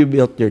how you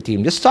built your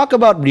team. Just talk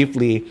about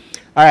briefly.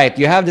 All right,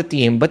 you have the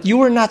team, but you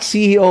were not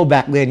CEO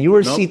back then. You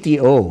were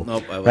CTO,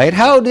 right?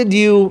 How did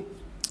you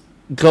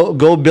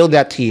go build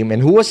that team,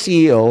 and who was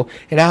CEO,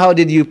 and how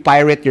did you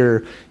pirate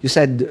you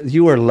said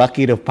you were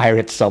lucky to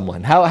pirate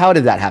someone. How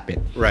did that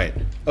happen? Right.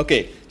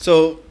 Okay.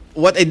 So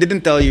what I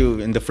didn't tell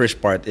you in the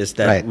first part is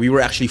that we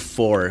were actually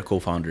 4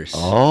 co-founders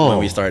when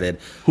we started.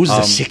 Who's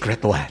the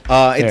secret one?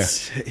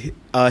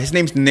 His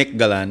name's Nick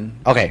Galan.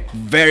 Okay.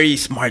 Very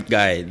smart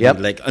guy. Yep.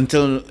 Like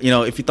until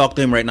if you talk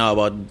to him right now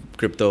about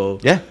crypto,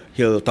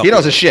 he'll talk. He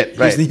knows his shit,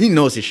 right? He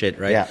knows his shit,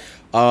 right? Yeah.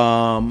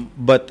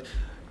 But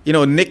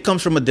Nick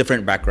comes from a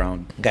different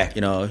background. Okay.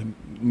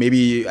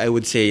 Maybe I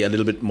would say a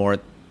little bit more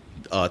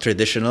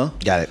traditional.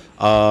 Got it.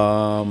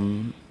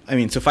 I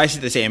mean, suffice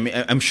it to say,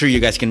 I'm sure you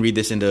guys can read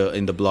this in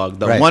the blog,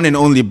 the one and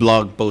only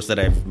blog post that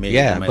I've made.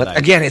 Yeah, in my but life.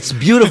 again, it's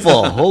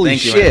beautiful. Holy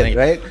Thank you, shit, man.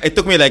 right? It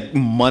took me like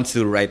months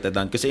to write that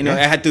down because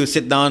I had to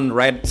sit down,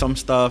 write some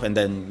stuff, and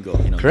then go.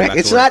 Correct.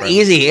 It's not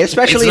easy,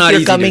 especially if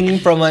you're coming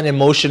from an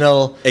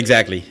emotional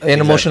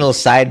emotional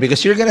side,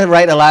 because you're gonna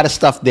write a lot of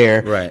stuff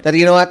there. Right. That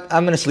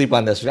I'm gonna sleep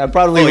on this. I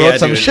probably wrote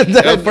some shit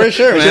that for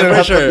sure, man.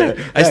 For sure. Right.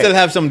 I still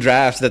have some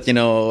drafts that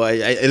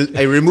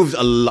I removed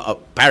a lot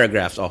of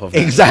paragraphs off of.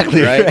 That,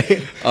 exactly.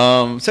 Right.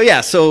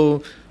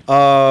 So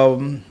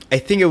I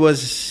think it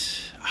was.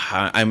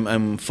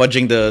 I'm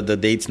fudging the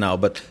dates now,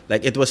 but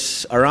like it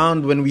was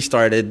around when we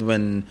started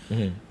when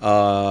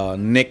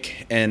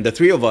Nick and the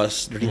three of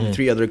us,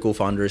 three other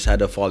co-founders,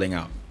 had a falling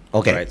out.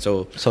 Okay. Right.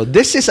 So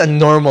this is a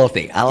normal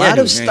thing. A lot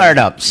of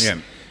startups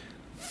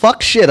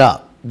fuck shit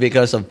up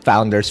because of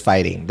founders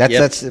fighting.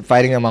 That's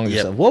fighting among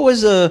themselves. What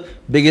was the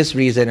biggest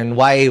reason, and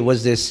why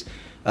was this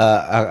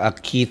a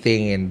key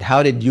thing, and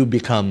how did you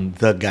become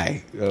the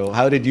guy?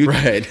 How did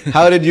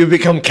you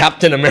become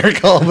Captain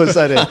America all of a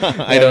sudden?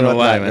 I don't know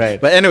why, man.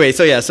 Right. But anyway,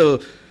 so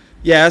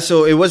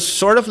it was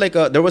sort of like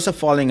there was a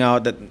falling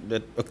out that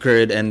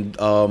occurred, and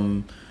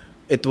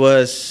it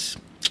was,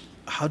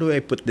 how do I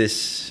put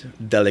this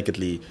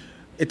delicately?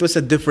 it was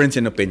a difference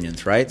in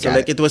opinions, right? So Got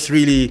like it. it was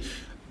really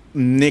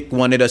Nick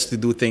wanted us to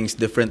do things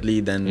differently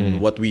than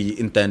what we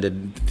intended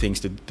things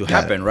to Got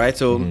happen, it. right?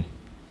 So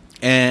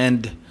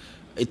and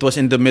it was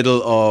in the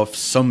middle of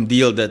some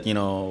deal that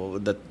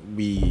that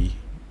we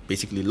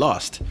basically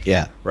lost,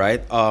 Yeah.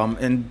 right?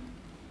 And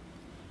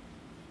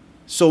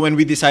so when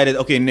we decided,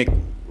 okay, Nick,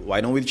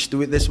 why don't we just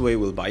do it this way?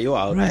 We'll buy you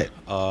out, Right.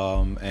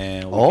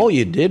 And Oh,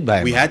 you did buy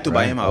him we out, had to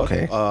buy right? him out.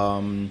 Okay.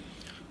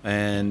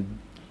 And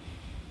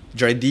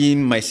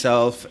Jardine,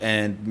 myself,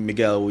 and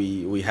Miguel,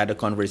 we had a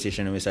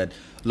conversation and we said,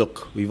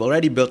 look, we've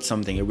already built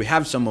something. We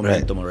have some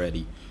momentum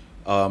already.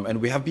 And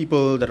we have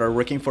people that are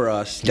working for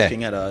us, Okay.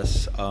 looking at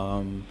us.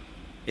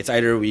 It's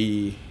either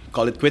we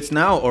call it quits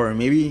now or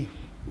maybe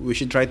we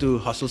should try to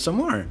hustle some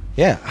more.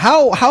 Yeah.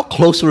 How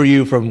close were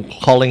you from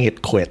calling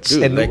it quits?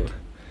 Dude, And like,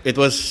 it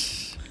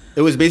was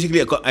basically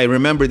I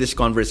remember this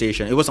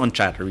conversation. It was on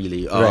chat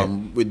really, Right.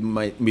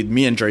 with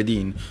me and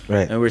Jardine,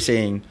 Right.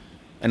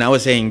 and I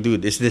was saying,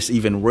 dude, is this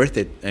even worth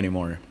it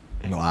anymore?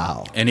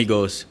 wow. And he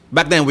goes,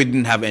 back then we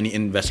didn't have any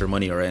investor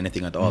money or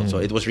anything at all, so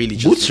it was really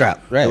just Bootstrap,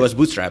 right. It was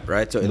bootstrap,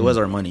 right? So it was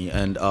our money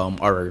and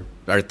our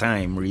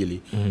time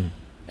really.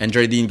 And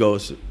Jardine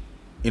goes,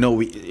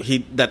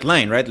 that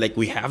line, right? Like,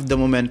 we have the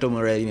momentum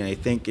already, and I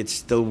think it's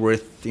still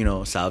worth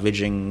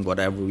salvaging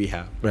whatever we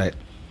have. Right.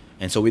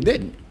 And so we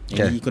did. And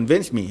Okay. he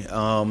convinced me.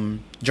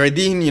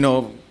 Jardine,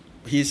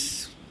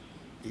 he's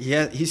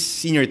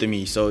senior to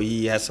me, so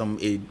he has some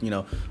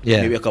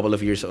maybe a couple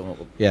of years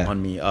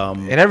on me.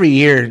 And every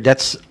year,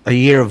 that's a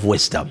year of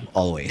wisdom,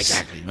 always.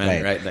 Exactly,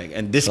 man. Right. Like,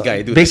 and this So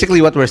guy, dude.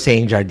 basically, what we're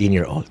saying, Jardine,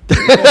 you're old.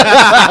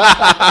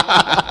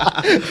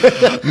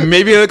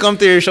 Maybe he'll come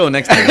to your show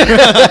next time.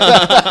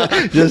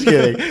 Just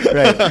kidding.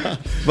 Right.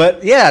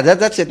 But yeah,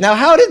 that's it. Now,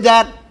 how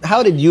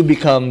did you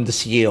become the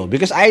CEO?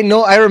 Because I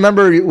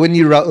remember when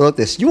you wrote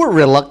this, you were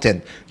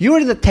reluctant. You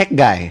were the tech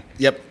guy.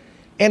 Yep.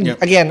 And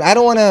Yep. again, I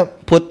don't want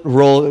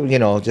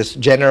to just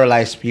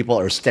generalize people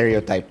or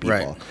stereotype people.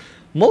 Right.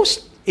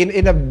 Most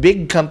in a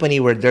big company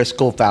where there's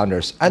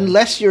co-founders,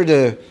 unless you're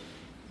the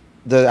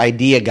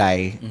idea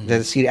guy,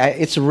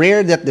 it's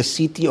rare that the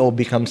CTO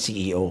becomes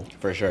CEO.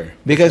 For sure.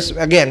 Because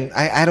again,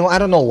 I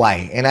don't know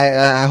why, and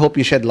I hope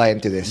you shed light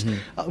into this.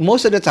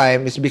 Most of the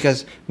time, it's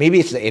because maybe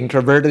it's the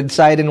introverted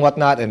side and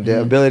whatnot, and the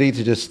ability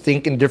to just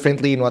think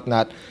indifferently and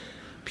whatnot.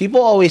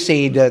 People always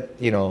say that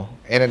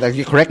and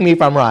you correct me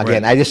if I'm wrong.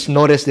 Again, Right. I just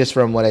noticed this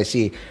from what I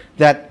see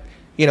that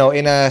in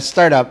a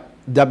startup,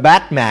 the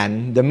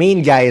Batman, the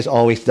main guy is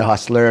always the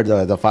hustler,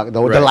 the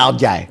loud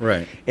guy,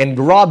 Right. And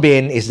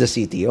Robin is the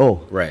CTO,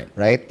 Right.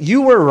 Right.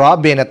 You were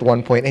Robin at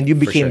one point, and you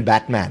became sure.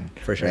 Batman,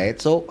 For sure. right?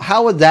 So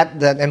how would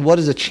that and what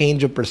is the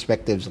change of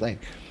perspectives like?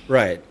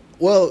 Right.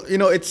 Well,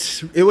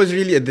 it was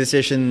really a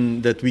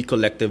decision that we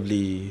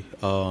collectively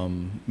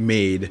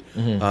made.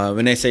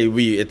 When I say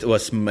we, it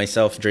was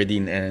myself,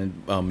 Jardine, and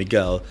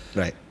Miguel.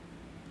 Right.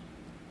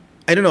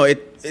 I don't know.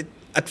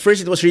 At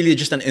first, it was really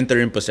just an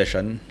interim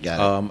position. Got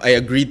it. I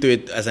agreed to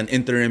it as an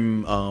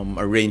interim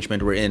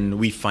arrangement wherein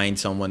we find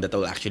someone that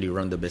will actually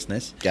run the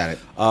business. Got it.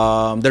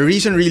 The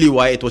reason really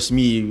why it was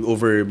me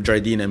over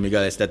Jardine and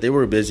Miguel is that they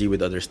were busy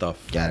with other stuff.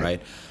 Got it.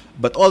 Right.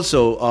 But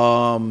also,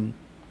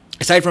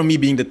 aside from me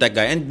being the tech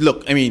guy, and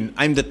look, I mean,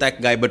 I'm the tech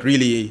guy, but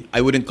really,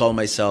 I wouldn't call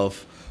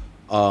myself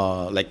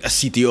like a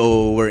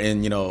CTO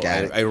wherein,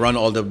 Got it. I run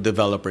all the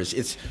developers.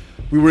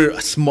 We were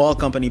a small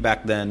company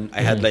back then.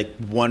 I had like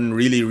one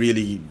really,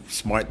 really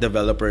smart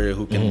developer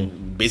who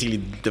can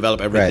basically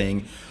develop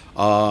everything,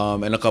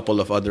 and a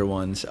couple of other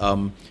ones.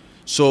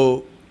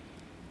 So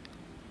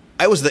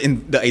I was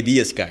the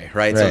ideas guy,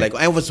 right? So Right. like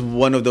I was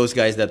one of those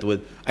guys that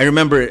would. I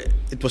remember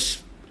it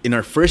was in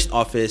our first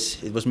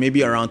office. It was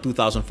maybe around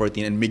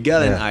 2014, and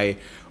Miguel and Yeah. I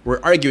were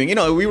arguing.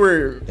 We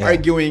were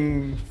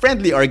arguing,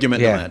 friendly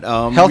argument. Yeah.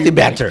 Man. Healthy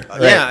banter.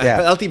 Right,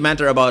 yeah. Healthy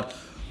banter about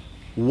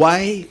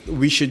why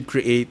we should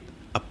create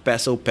a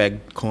peso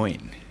pegged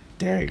coin.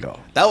 There you go.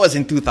 That was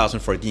in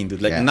 2014,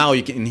 dude. Like Yeah. now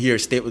you can hear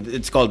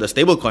it's called a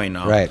stable coin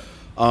now. Right.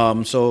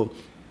 So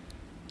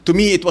to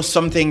me, it was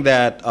something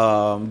that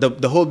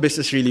the whole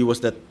business really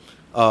was that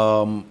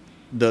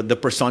the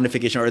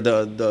personification or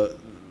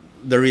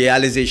the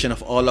realization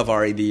of all of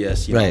our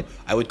ideas. Right.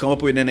 I would come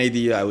up with an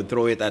idea, I would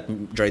throw it at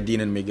Jardine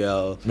and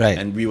Miguel, Right.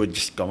 and we would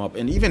just come up.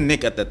 And even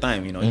Nick at the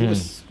time, he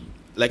was,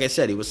 like I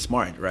said, he was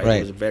smart, right? Right.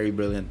 He was very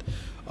brilliant,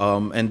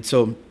 and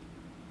so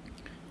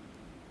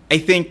I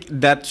think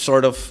that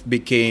sort of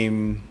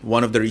became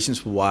one of the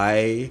reasons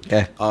why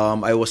Yeah.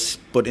 I was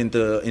put on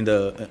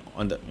the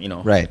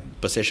Right.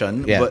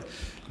 position, Yeah. but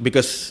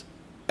because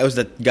I was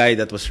that guy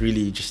that was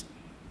really just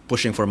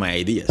pushing for my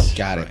ideas.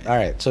 Got it. Right. All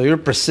right. So you're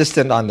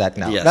persistent on that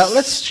now. Yes. Now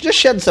let's just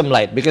shed some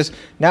light, because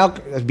now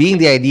being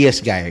the ideas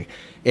guy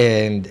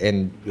and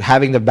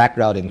having the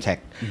background in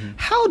tech,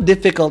 how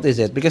difficult is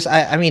it? Because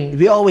I mean,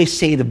 we always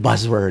say the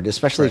buzzword,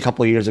 especially a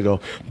couple of years ago,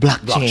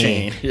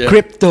 blockchain, Blockchain, yeah.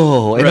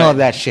 crypto, and all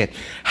Right. that shit.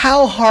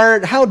 How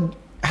hard?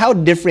 How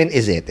different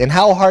is it, and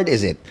how hard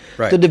is it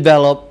Right. to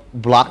develop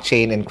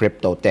blockchain and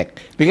crypto tech?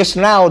 Because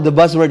now the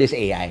buzzword is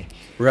AI.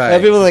 Right.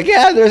 And people are like,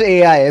 yeah, there's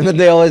AI. And then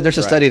there's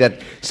a Right. study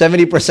that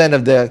 70%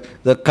 of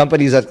the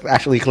companies that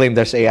actually claim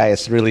there's AI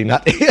is really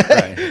not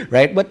AI.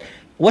 Right? But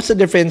what's the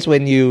difference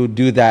when you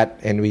do that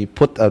and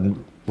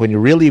when you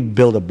really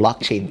build a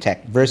blockchain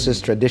tech versus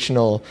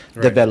traditional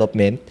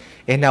development,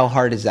 and how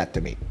hard is that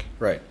to make?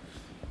 Right.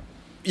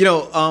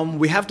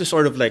 We have to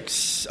sort of like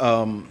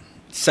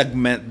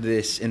segment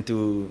this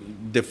into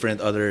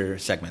different other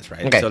segments,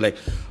 right? Okay. So like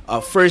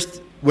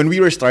first, when we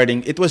were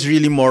starting, it was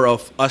really more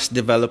of us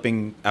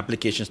developing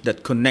applications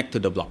that connect to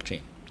the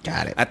blockchain.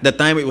 Got it. At the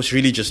time, it was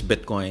really just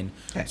Bitcoin.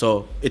 Okay.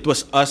 So it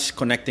was us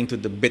connecting to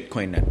the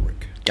Bitcoin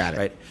network. Got it.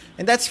 Right?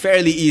 And that's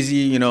fairly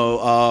easy,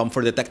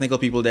 for the technical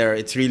people there.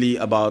 It's really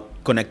about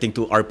connecting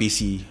to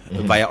RPC,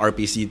 via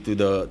RPC to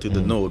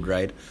the node,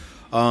 right?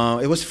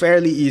 It was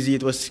fairly easy.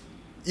 It was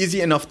easy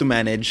enough to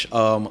manage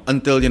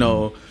until,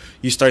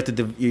 you start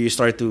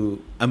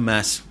to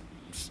amass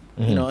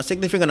a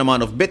significant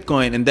amount of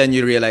Bitcoin, and then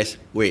you realize,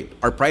 wait,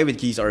 our private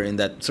keys are in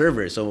that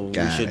server, so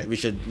we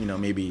should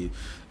maybe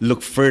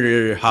look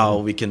further how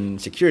we can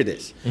secure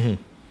this.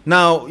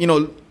 Now,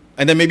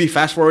 and then maybe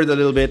fast forward a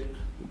little bit.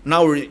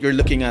 Now you're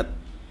looking at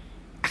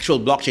actual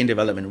blockchain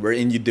development,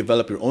 wherein you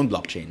develop your own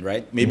blockchain,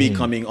 right? Maybe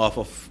coming off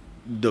of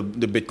the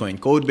Bitcoin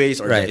code base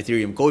or the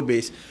Ethereum code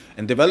base,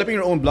 and developing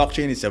your own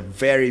blockchain is a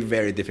very,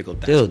 very difficult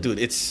task. Dude,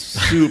 it's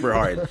super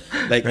hard.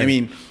 Like, I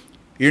mean,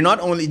 you're not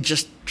only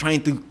just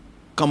trying to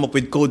come up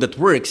with code that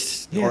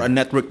works or a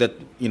network that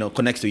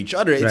connects to each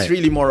other. It's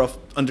really more of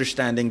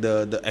understanding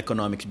the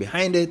economics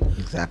behind it,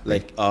 Exactly.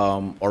 like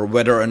or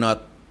whether or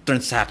not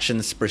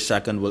transactions per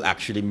second will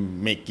actually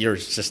make your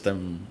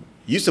system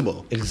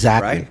usable.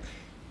 Exactly. Right?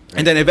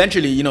 And then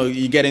eventually,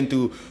 you get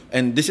into,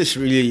 and this is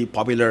really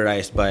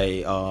popularized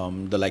by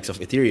the likes of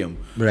Ethereum,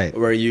 right?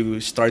 Where you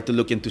start to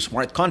look into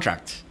smart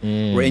contracts,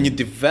 wherein you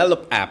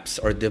develop apps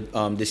or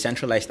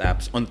decentralized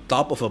apps on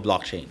top of a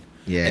blockchain.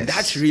 Yes. And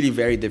that's really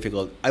very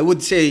difficult. I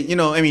would say,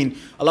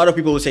 a lot of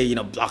people will say,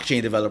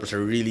 blockchain developers are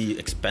really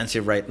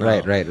expensive right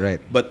now. Right.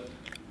 But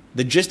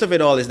the gist of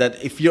it all is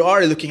that if you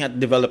are looking at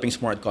developing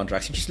smart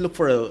contracts, you just look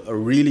for a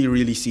really,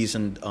 really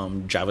seasoned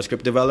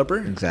JavaScript developer.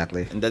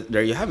 Exactly. And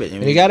there you have it.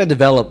 And you got to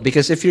develop,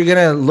 because if you're going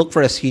to look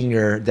for a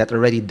senior that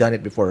already done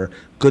it before,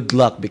 good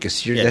luck,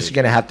 because you're just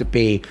going to have to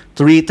pay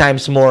 3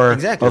 times more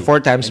or 4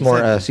 times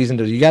more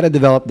seasoned. You got to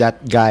develop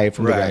that guy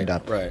from the ground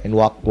up and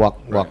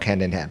walk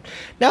hand in hand.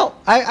 Now,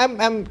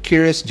 I'm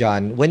curious,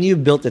 John, when you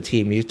built the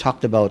team, you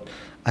talked about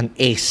an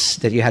ace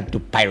that you had to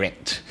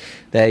pirate.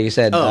 That you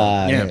said,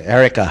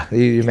 Erica,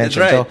 you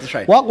mentioned. That's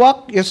right.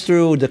 Walk us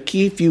through the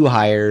key few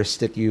hires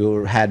that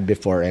you had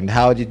before, and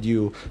how did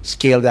you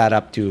scale that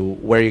up to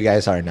where you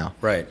guys are now?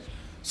 Right.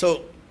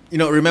 So,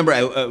 remember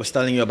I was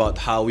telling you about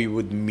how we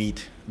would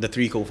meet the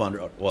 3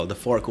 co-founders, the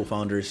 4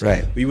 co-founders.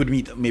 Right. We would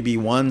meet maybe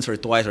once or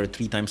twice or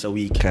 3 times a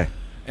week. Okay.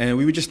 And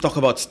we would just talk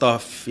about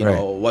stuff,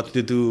 what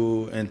to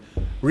do. And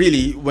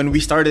really, when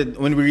we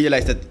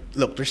realized that,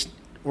 look,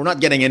 we're not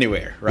getting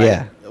anywhere, right?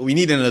 Yeah. We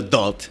need an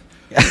adult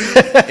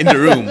in the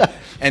room.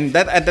 And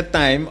that at that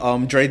time,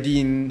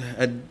 Jardine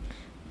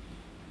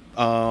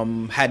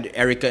had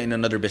Erica in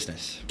another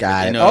business.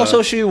 Got it.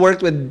 Also, she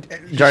worked with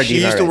Jardine.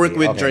 She used to work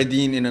with Okay.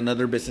 Jardine in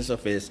another business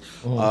of his.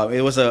 I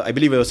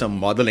believe it was a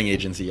modeling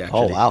agency, actually.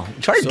 Oh wow,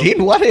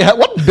 Jardine! What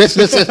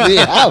businesses do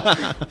you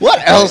have?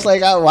 What else?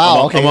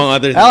 Wow. Among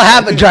other things. I'll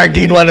have a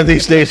Jardine one of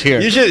these days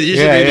here. You should.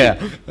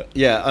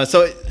 Yeah.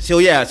 So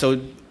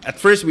at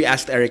first we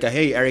asked Erica,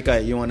 "Hey, Erica,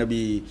 you want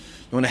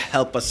to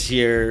help us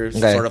here,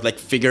 sort of like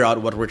figure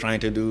out what we're trying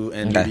to do,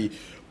 and maybe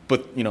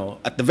put,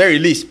 at the very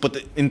least,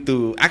 put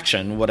into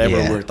action whatever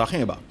we're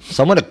talking about."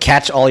 Someone to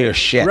catch all your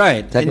shit,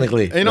 right?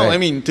 Technically, and, I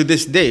mean, to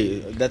this day,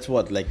 that's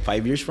what, like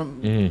 5 years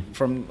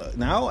from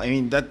now. I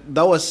mean,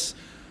 that was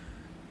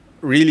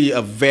really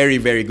a very,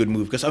 very good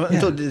move, because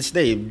until this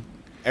day,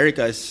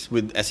 Erica is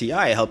with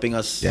SEI helping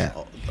us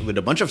with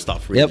a bunch of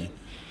stuff. Really. Yep.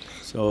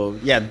 So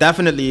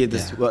definitely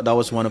that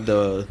was one of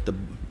the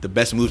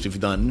best moves we've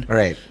done.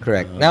 Right,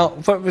 correct. Now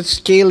for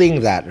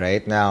scaling that,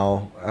 right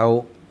now,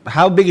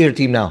 how big is your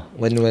team now?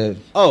 We're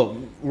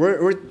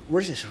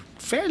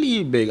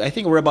fairly big. I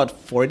think we're about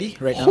 40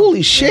 right now.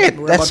 Holy shit,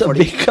 We're that's about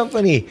a 40. big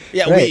company.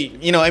 Yeah, right.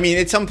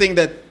 it's something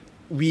that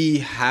we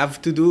have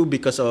to do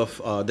because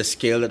of the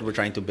scale that we're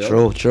trying to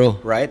build. True.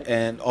 Right,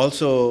 and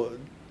also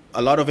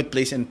a lot of it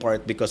plays in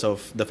part because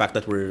of the fact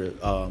that we're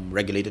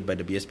regulated by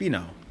the BSP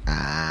now.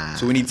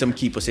 So we need some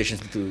key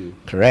positions to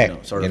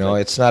correct.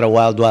 It's not a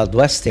wild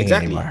west thing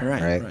anymore.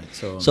 Right.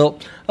 So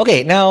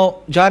okay, now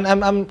John,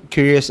 I'm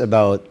curious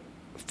about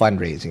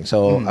fundraising.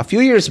 So a few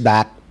years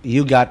back,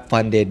 you got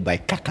funded by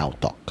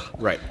KakaoTalk.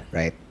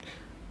 Right.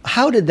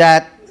 How did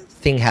that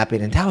thing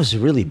happen? And that was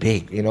really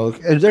big.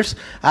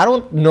 I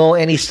don't know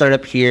any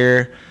startup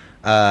here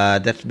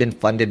that's been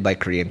funded by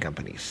Korean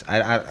companies. I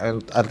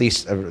at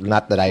least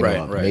not that I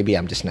know of. Right. Maybe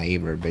I'm just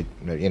naive, but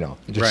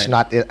just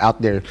not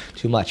out there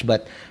too much.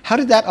 But how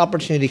did that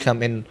opportunity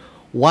come in?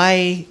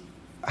 Why?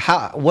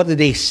 What did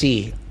they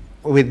see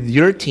with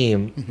your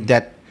team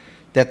that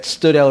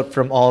stood out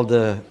from all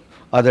the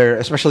other,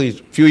 especially a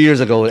few years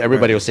ago,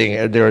 everybody was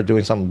saying they were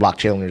doing something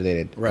blockchain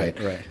related. Right.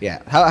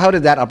 Yeah. How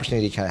did that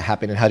opportunity kind of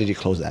happen, and how did you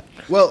close that?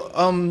 Well,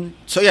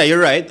 so yeah, you're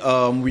right.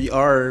 We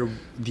are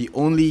the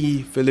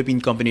only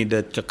Philippine company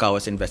that Kakao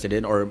has invested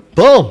in, or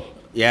Boom.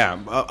 yeah,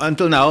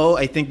 until now,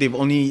 I think they've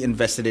only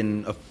invested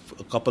in a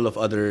couple of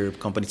other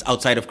companies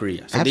outside of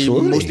Korea. So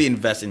Absolutely. they mostly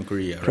invest in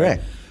Korea. Right?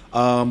 Correct.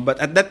 But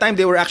at that time,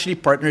 they were actually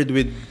partnered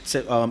with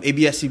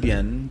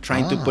ABS-CBN,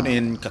 trying to put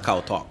in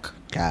Kakao Talk.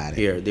 Got it.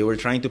 Here, they were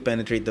trying to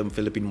penetrate the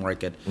Philippine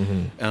market,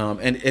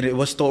 and it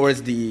was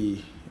towards the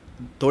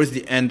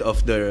end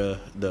of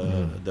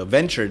the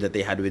venture that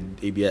they had with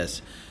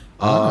ABS.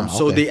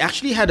 So okay. they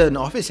actually had an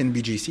office in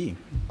BGC,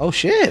 Oh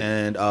shit.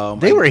 and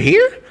They were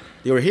here.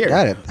 They were here.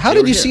 Got it. How They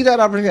did were you here. see that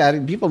opportunity?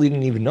 People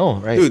didn't even know,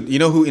 right? Dude, you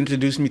know who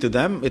introduced me to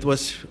them? It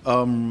was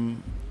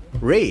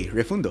Ray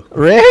Refundo.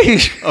 Ray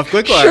Of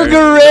Quickwire.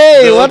 Sugar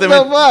Ray, The what the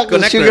ultimate fuck?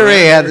 connector, Sugar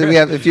Ray. man. We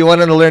have, if you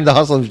wanted to learn the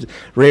hustle of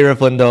Ray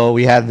Refundo,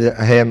 we had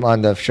him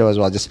on the show as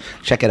well. Just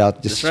check it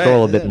out. Just That's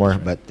scroll right, a bit yeah. more.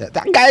 But that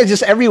guy is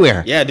just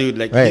everywhere. Yeah, dude.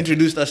 Like Right. he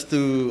introduced us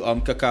to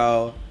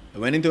Kakao. I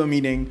went into a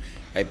meeting.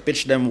 I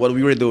pitched them what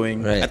we were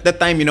doing. Right. At that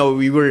time,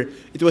 we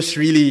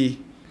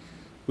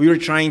were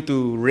trying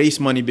to raise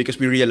money because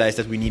we realized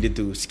that we needed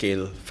to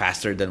scale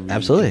faster than we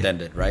Absolutely.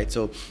 intended, right?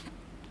 So,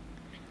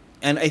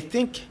 and I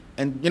think,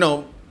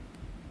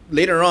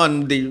 later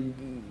on,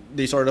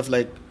 they sort of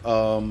like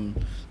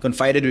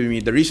confided with me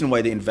the reason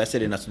why they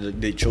invested in us,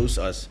 they chose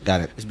us,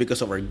 Got it. is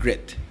because of our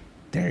grit.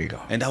 There you go.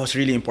 And that was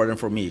really important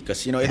for me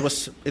because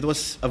it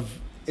was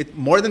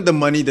more than the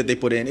money that they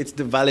put in. It's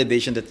the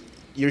validation that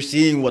you're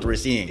seeing what we're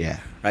seeing. Yeah.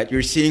 Right.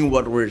 You're seeing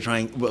what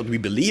we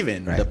believe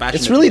in. Right. The passion.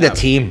 It's that really we the have.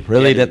 team,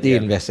 really, Yeah, that they yeah.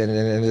 invest in,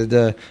 and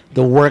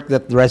the work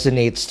that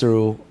resonates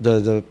through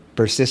the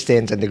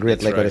persistence and the grit,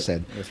 That's like what I right.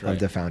 said, That's of right.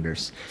 the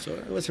founders. So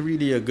it was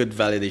really a good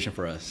validation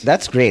for us.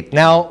 That's great.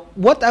 Now,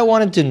 what I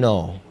wanted to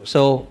know,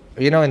 so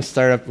in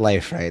startup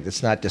life, right?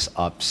 It's not just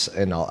ups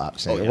and all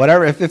ups. Oh, yeah.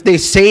 Whatever. If they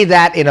say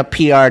that in a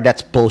PR,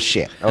 that's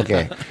bullshit.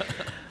 Okay.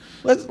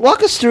 Let's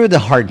walk us through the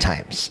hard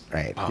times,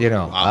 right? Wow.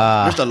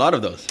 There's a lot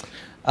of those.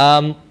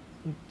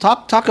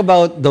 Talk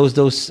about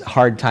those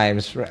hard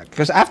times,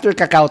 because after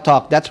Kakao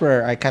Talk, that's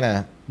where I kind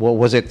of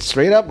was it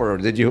straight up, or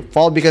did you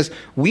fall? Because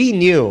we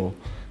knew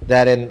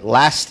that in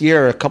last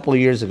year or a couple of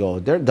years ago,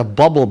 the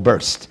bubble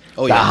burst.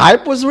 Oh, the yeah.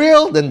 hype was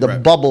real, then the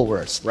Right. bubble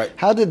burst. Right.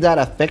 How did that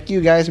affect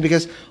you guys?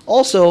 Because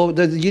also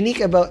the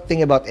unique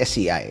thing about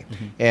SEI,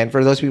 and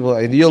for those people,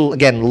 and you'll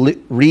again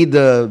read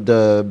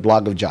the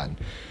blog of John.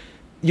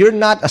 You're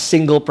not a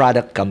single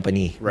product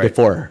company Right.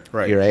 before,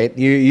 Right. right?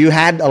 You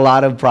had a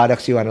lot of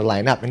products you want to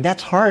line up, and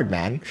that's hard,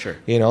 man. Sure.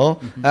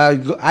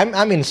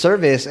 I'm in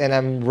service, and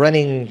I'm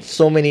running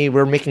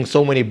we're making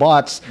so many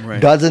bots, Right.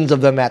 dozens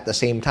of them at the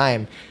same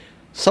time.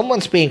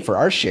 Someone's paying for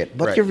our shit,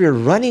 but Right. if you're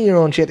running your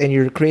own shit and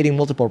you're creating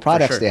multiple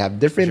products, sure. they have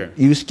different For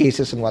sure. use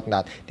cases and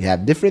whatnot. They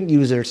have different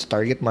users,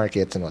 target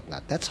markets, and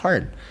whatnot. That's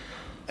hard.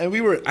 And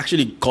we were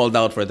actually called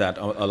out for that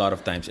a lot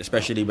of times,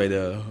 especially by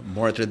the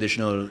more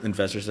traditional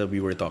investors that we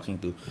were talking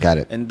to. Got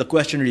it. And the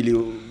question really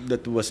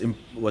that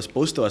was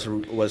posed to us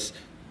was,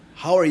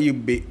 how are you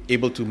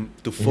able to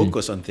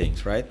focus on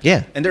things, right?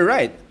 Yeah. And they're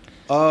right.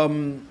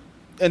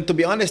 And to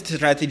be honest, the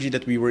strategy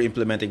that we were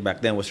implementing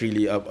back then was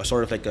really a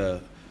sort of like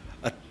a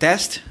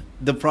test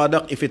the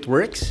product if it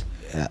works,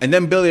 Yeah. and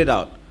then build it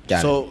out.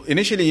 Got So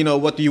initially,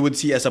 what you would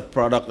see as a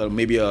product, or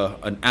maybe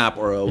an app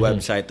or a Mm-hmm.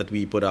 website that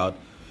we put out,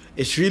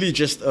 it's really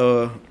just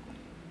a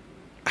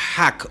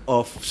hack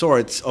of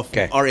sorts of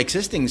Okay. our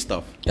existing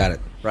stuff. Got it.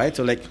 Right?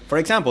 So, like, for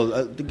example,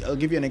 I'll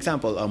give you an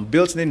example.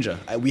 Bills Ninja.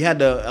 We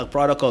had a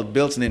product called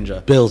Bills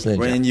Ninja. Bills Ninja.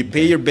 Wherein you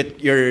pay your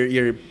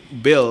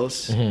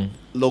bills,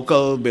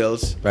 local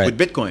bills, Right. with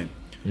Bitcoin.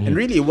 And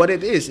really, what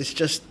it is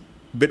just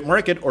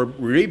Bitmarket or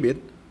Rebit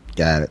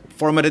Got it.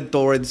 formatted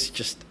towards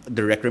just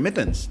direct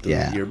remittance to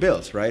Yeah. your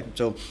bills, right?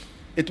 So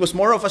it was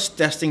more of us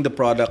testing the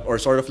product, or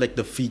sort of like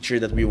the feature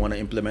that we want to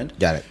implement.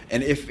 Got it.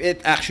 And if it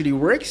actually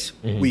works,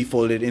 we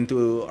fold it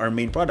into our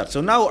main product.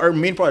 So now our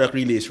main product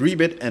really is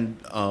Rebit and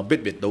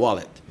BitBit, the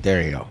wallet,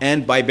 There you go.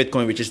 and Buy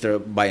Bitcoin, which is the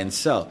buy and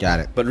sell. Got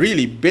it. But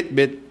really,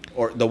 BitBit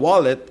or the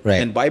wallet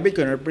Right. and Buy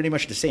Bitcoin are pretty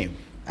much the same.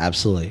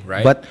 Absolutely.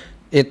 Right. But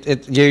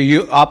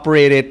you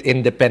operate it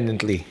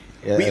independently.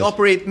 We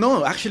operate.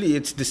 No, actually,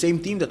 it's the same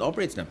team that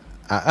operates them.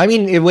 I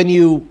mean, when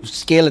you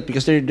scale it,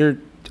 because they're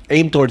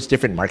aimed towards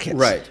different markets.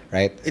 Right.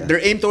 Right. They're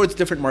aimed towards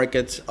different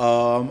markets.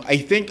 I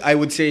think I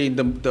would say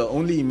the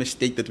only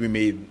mistake that we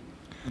made,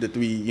 that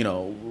we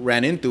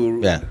ran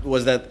into, Yeah.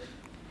 was that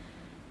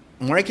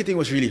marketing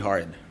was really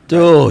hard.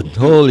 Dude,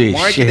 holy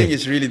Marketing shit.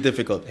 is really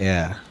difficult.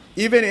 Yeah.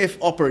 Even if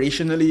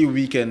operationally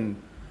we can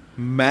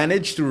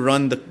manage to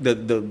run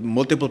the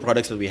multiple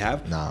products that we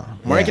have, No.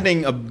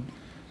 marketing a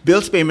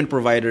bills payment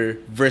provider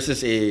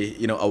versus a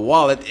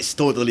wallet is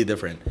totally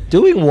different.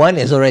 Doing one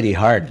is already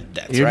hard.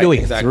 That's You're right,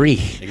 doing exactly.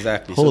 three.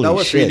 Exactly. Holy so that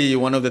was shit. really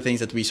one of the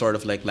things that we sort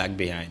of like lagged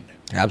behind.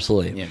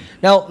 Absolutely. Yeah.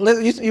 Now,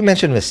 you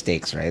mentioned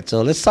mistakes, right?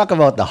 So let's talk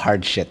about the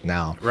hard shit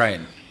now. Right.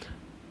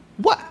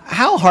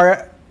 How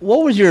hard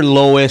what was your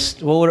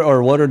lowest? What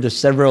are the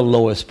several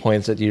lowest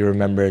points that you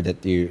remember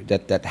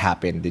that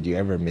happened? Did you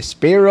ever miss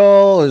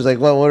payroll? It was like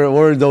what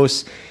were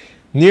those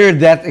near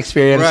death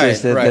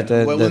experiences? Right.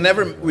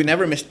 We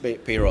never missed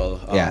payroll.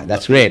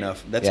 That's great.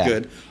 Enough. That's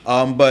good.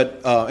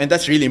 And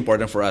that's really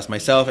important for us.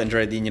 Myself and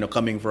Geraldine,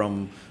 coming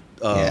from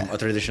a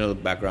traditional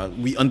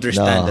background, we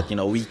understand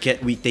that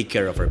we take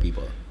care of our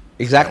people.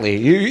 Exactly.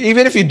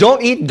 Even if you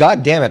don't eat,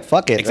 God damn it,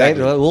 fuck it.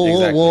 Exactly.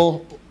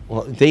 Right?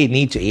 Well, they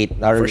need to eat.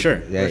 For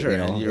sure.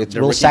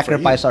 We'll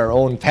sacrifice our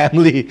own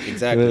family,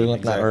 exactly.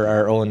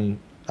 our own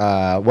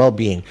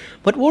well-being.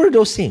 But what were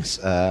those things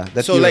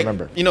that you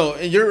remember?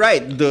 You're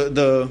right.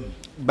 The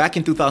back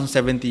in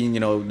 2017,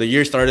 the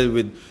year started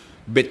with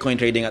Bitcoin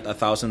trading at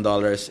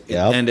 $1,000. It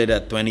ended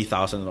at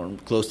 20,000 or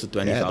close to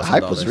 $20,000. The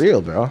hype was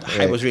real, bro. The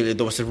hype was real. It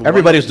was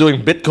everybody was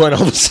doing Bitcoin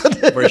all of a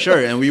sudden. For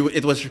sure, and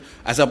it was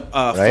as a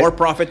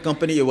for-profit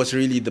company, it was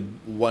really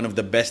one of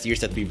the best years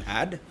that we've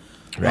had.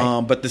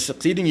 Right. But the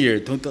succeeding year,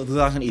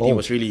 2018,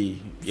 was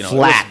really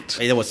flat.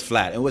 It was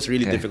flat. It was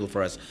really difficult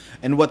for us.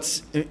 And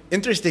what's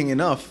interesting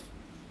enough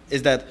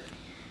is that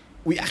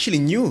we actually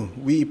knew,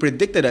 we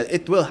predicted that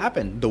it will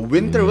happen. The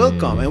winter will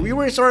come, and we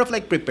were sort of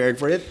like prepared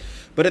for it.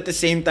 But at the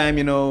same time,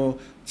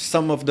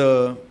 some of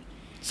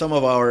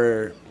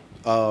our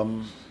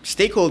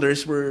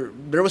stakeholders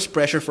there was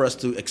pressure for us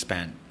to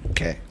expand.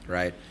 Okay.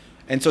 Right.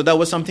 And so that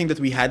was something that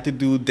we had to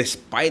do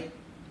despite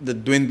the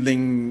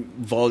dwindling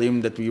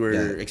volume that we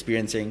were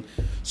experiencing.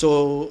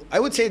 So I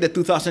would say that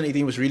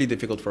 2018 was really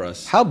difficult for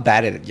us. How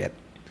bad did it get?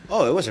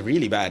 Oh, it was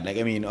really bad.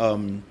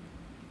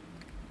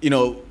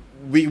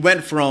 We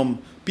went from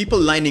people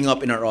lining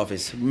up in our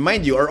office.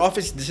 Mind you, our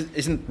office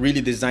isn't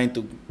really designed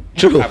to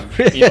have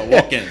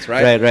walk-ins,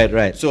 right?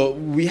 Right. So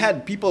we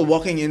had people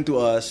walking into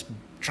us,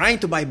 trying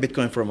to buy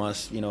Bitcoin from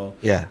us,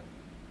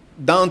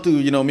 down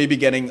to, maybe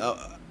getting a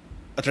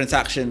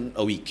transaction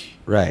a week.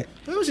 Right.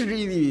 It was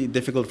really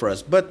difficult for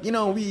us. But,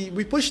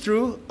 we pushed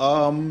through.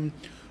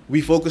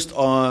 We focused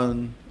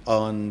on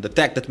the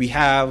tech that we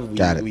have.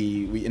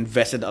 We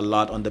invested a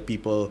lot on the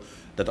people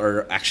that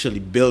are actually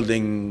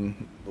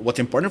building what's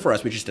important for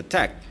us, which is the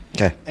tech.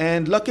 Okay.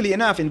 And luckily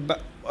enough, in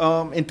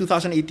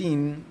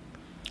 2018,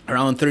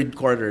 around third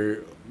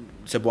quarter,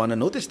 Cebuana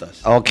noticed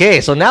us.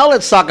 Okay, so now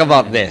let's talk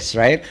about this,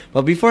 right?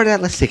 But before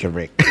that, let's take a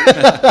break.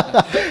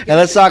 And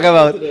let's talk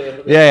about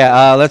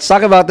let's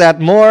talk about that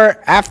more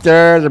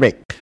after the break.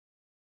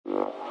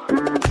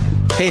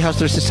 Hey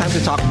hustlers, it's time to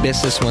talk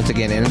business once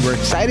again, and we're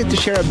excited to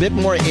share a bit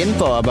more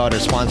info about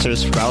our sponsor,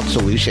 Sprout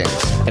Solutions.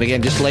 And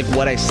again, just like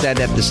what I said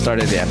at the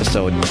start of the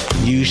episode,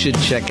 you should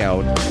check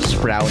out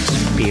Sprout's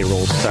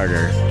Payroll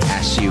Starter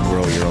as you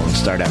grow your own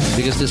startup.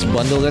 Because this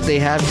bundle that they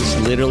have is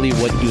literally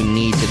what you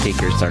need to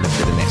take your startup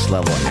to the next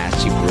level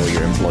as you grow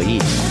your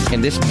employees.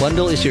 And this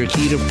bundle is your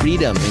key to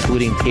freedom,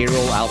 including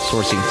payroll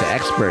outsourcing to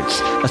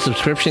experts, a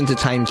subscription to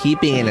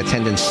timekeeping and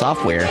attendance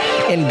software,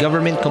 and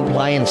government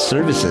compliance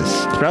services.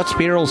 Sprout's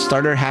Payroll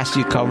Starter has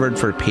you covered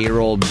for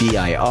payroll,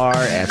 BIR,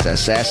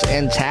 SSS,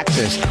 and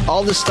taxes.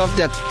 All the stuff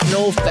that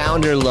no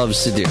founder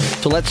loves to do.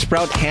 So let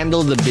Sprout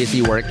handle the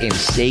busy work and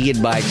say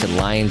goodbye to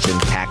lines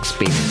and tax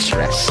payment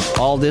stress.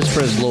 All this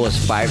for as low as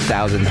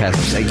 5,000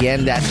 pesos.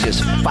 Again, that's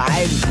just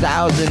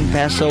 5,000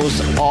 pesos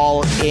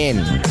all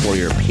in for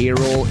your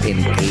payroll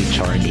and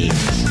HR needs.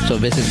 So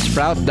visit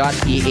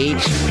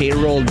sprout.ph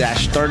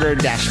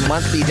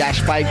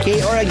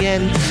payroll-starter-monthly-5K, or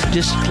again,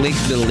 just click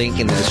the link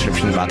in the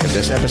description box of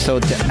this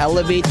episode to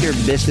elevate your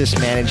business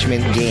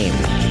management game.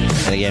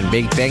 And again,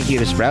 big thank you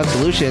to Sprout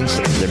Solutions,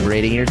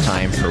 liberating your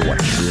time for what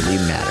truly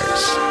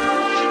matters.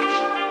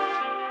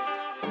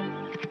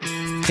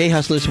 Hey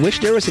hustlers, wish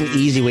there was an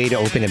easy way to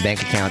open a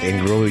bank account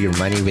and grow your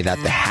money without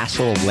the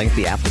hassle of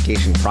lengthy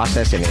application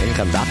process and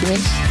income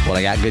documents? Well,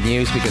 I got good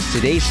news, because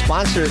today's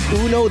sponsor,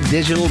 Uno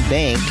Digital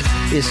Bank,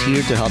 is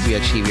here to help you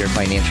achieve your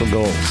financial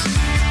goals.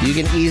 You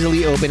can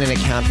easily open an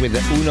account with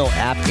the Uno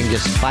app in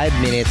just 5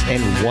 minutes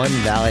and one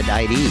valid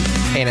ID.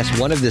 And as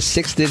one of the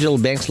 6 digital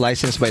banks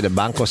licensed by the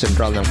Bangko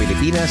Sentral ng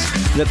Pilipinas,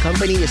 the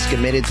company is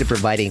committed to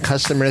providing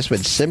customers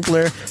with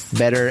simpler,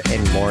 better,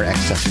 and more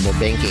accessible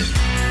banking.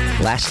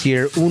 Last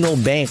year, Uno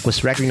Bank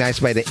was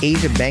recognized by the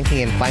Asia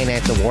Banking and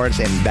Finance Awards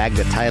and bagged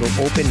the title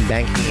Open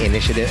Banking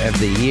Initiative of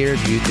the Year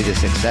due to the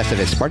success of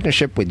its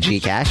partnership with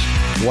GCash,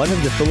 one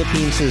of the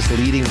Philippines'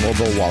 leading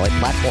mobile wallet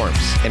platforms.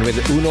 And with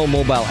the Uno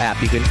mobile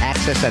app, you can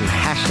access an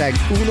hashtag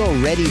Uno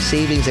Ready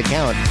savings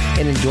account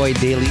and enjoy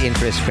daily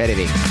interest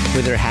crediting.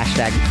 With their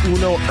hashtag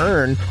Uno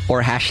Earn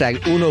or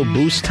hashtag Uno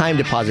Boost time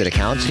deposit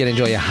accounts, you can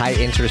enjoy a high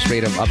interest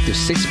rate of up to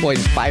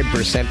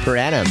 6.5% per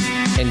annum.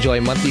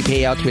 Enjoy monthly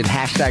payouts with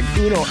hashtag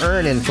Uno Earn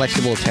and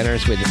flexible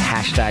tenors with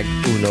hashtag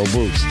Uno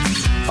Boost.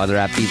 Other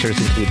app features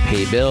include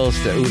pay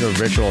bills, the Uno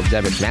Virtual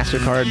Debit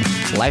MasterCard,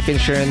 life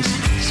insurance,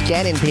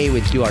 scan and pay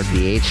with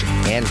QRPH,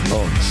 and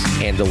loans.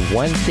 And the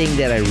one thing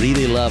that I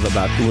really love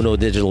about Uno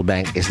Digital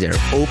Bank is they're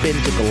open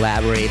to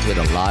collaborate with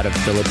a lot of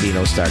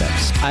Filipino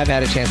startups. I've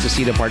had a chance to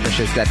see the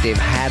partnerships that they've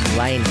had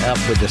lined up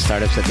with the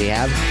startups that they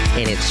have,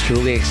 and it's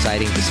truly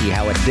exciting to see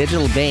how a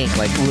digital bank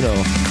like Uno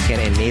can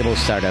enable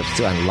startups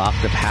to unlock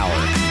the power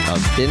of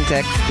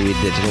fintech through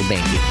digital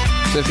banking.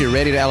 So if you're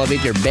ready to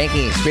elevate your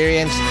banking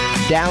experience,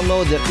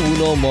 download the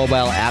Uno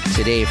mobile app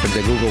today from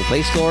the Google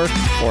Play Store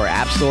or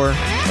App Store.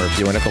 Or if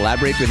you want to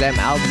collaborate with them,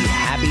 I'll be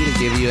happy to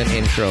give you an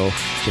intro.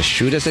 Just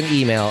shoot us an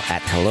email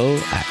at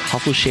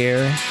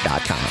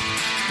hello@hustleshare.com.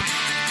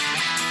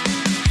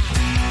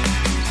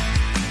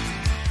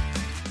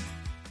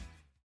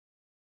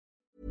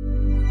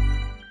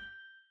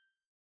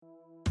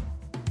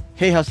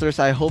 Hey hustlers,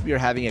 I hope you're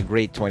having a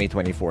great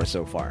 2024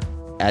 so far.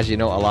 As you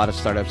know, a lot of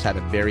startups had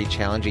a very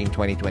challenging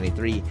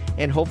 2023,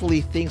 and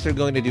hopefully things are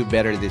going to do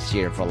better this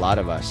year for a lot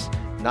of us.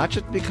 Not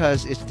just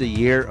because it's the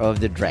year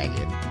of the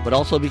dragon, but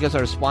also because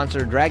our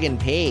sponsor Dragon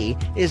Pay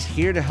is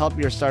here to help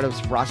your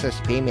startups process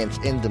payments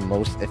in the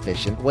most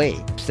efficient way.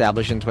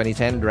 Established in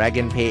 2010,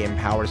 Dragon Pay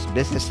empowers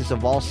businesses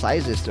of all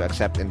sizes to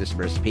accept and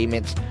disburse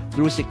payments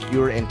through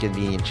secure and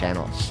convenient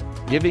channels,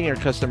 giving your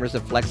customers the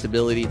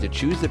flexibility to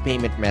choose the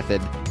payment method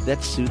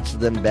that suits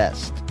them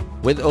best.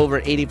 With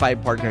over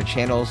 85 partner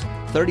channels,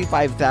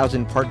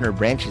 35,000 partner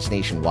branches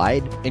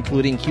nationwide,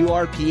 including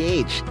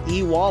QRPH,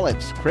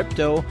 e-wallets,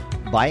 crypto,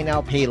 buy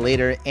now, pay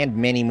later, and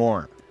many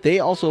more. They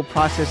also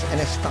process an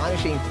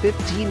astonishing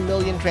 15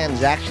 million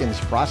transactions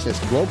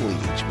processed globally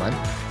each month.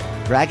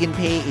 Dragon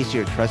Pay is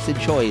your trusted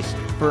choice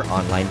for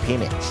online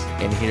payments.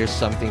 And here's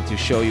something to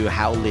show you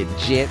how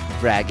legit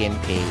Dragon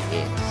Pay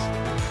is.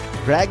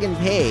 Dragon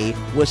Pay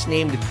was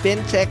named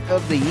FinTech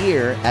of the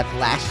Year at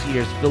last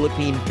year's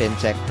Philippine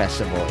FinTech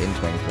Festival in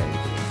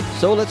 2023.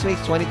 So let's make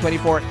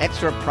 2024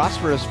 extra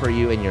prosperous for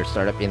you and your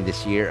startup in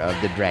this year of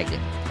the Dragon.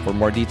 For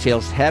more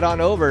details, head on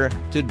over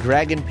to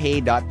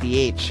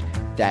dragonpay.ph.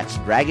 That's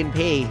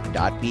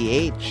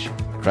dragonpay.ph.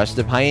 Trust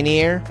the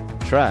pioneer,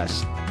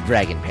 trust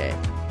Dragon Pay.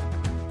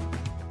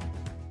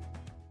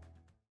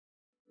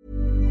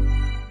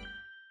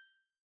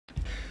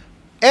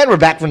 And we're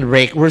back from the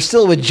break. We're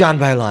still with John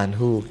Bailon,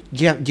 who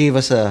gave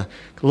us a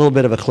little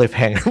bit of a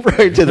cliffhanger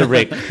prior to the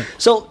break.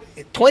 So,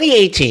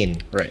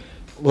 2018, Right.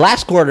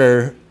 Last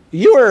quarter,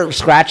 you were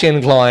scratching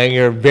and clawing.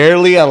 You're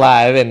barely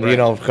alive, and Right. you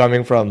know,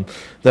 coming from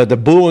the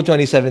boom of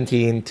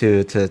 2017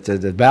 to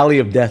the valley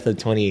of death of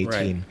 2018.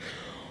 Right.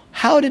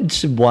 How did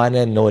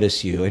Cebuana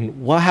notice you, and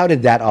how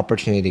did that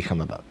opportunity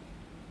come about?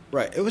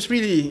 Right. It was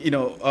really,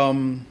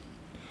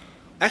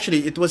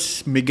 actually, it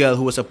was Miguel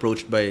who was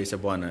approached by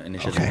Cebuana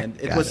initially, Okay, and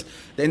it got was it.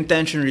 the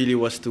intention really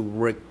was to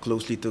work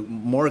closely to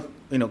more,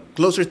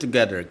 closer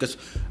together. Because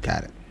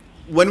Got it.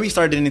 when we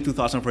started in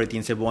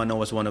 2014, Cebuana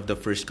was one of the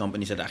first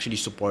companies that actually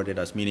supported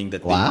us, meaning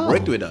that Wow. they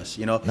worked with us.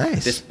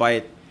 Nice.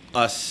 Despite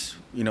us,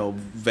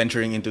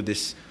 venturing into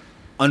this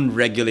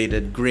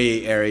unregulated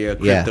gray area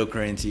Yeah.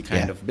 cryptocurrency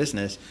kind Yeah. of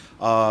business,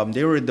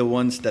 they were the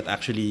ones that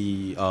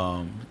actually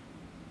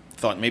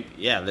thought maybe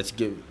let's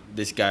give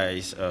these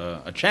guys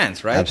a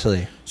chance, right?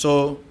 Absolutely.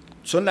 So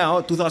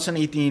now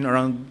 2018,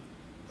 around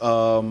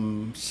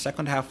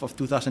second half of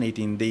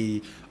 2018,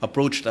 they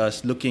approached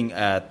us looking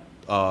at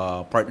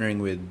partnering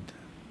with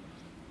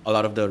a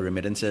lot of the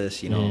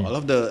remittances, all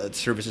of the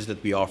services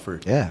that we offer.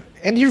 Yeah,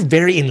 and you're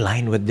very in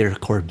line with their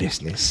core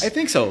business. I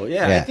think so.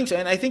 Yeah, Yeah. I think so,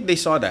 and I think they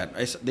saw that.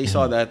 They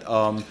saw that.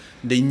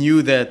 They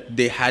knew that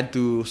they had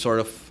to sort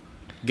of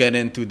get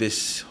into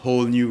this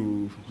whole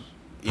new,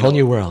 Whole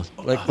new world,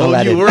 like a whole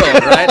Aladdin. new world,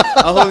 right?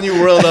 A whole new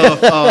world of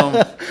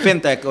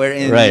fintech,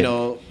 wherein Right.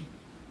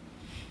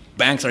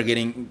 banks are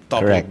getting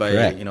toppled Correct, by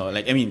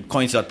correct.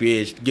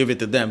 Coins.ph. Give it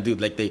to them,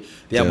 dude. Like they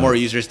have Yeah. more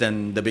users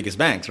than the biggest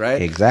banks,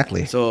 right?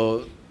 Exactly.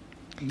 So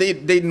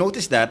they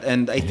noticed that,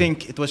 and I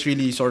think it was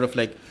really sort of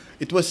like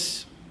it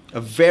was a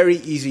very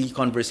easy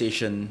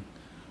conversation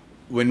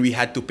when we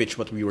had to pitch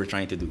what we were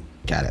trying to do,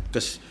 Got it.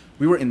 because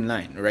we were in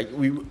line, right?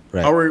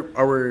 Right.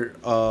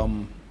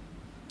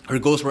 Our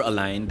goals were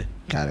aligned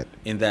Got it.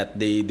 in that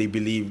they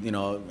believe,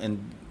 and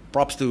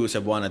props to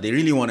Cebuana, they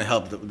really want to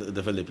help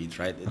the Philippines,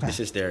 right? Okay. This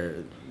is their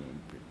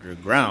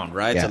ground,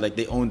 right? Yeah. So like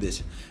they own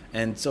this,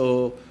 and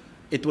so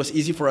it was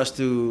easy for us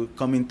to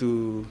come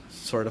into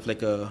sort of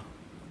like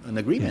an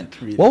agreement.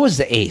 Really. What was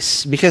the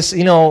ace? Because,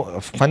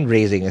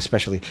 fundraising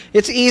especially,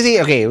 it's easy.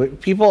 Okay,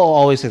 people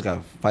always think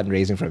of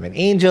fundraising from an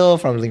angel,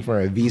 from a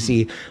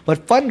VC,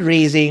 but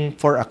fundraising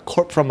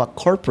from a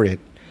corporate,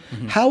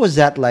 how was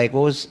that like?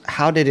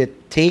 How did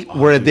it take?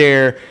 Were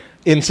there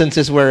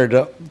instances where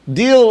the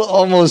deal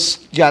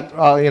almost got,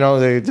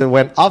 they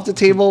went off the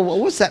table? What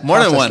was that More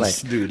than process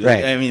once, like? dude.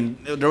 Right. I mean,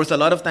 there was a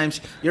lot of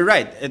times. You're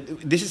right.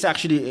 This is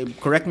actually,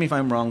 correct me if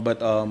I'm wrong,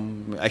 but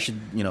I should,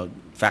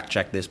 fact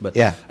check this. But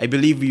Yeah. I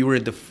believe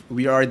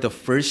we are the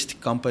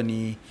first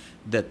company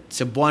that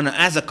Cebuana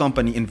as a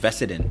company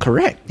invested in.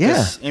 Correct. Yeah.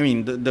 'Cause, I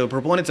mean, the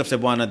proponents of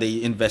Cebuana,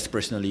 they invest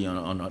personally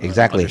on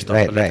Exactly. other stuff.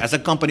 Right, But, like, right. as a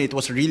company, it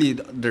was really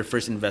their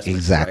first investment.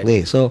 Exactly.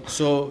 Right?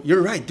 So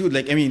you're right, dude.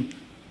 Like, I mean,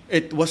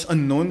 it was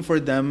unknown for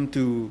them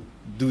to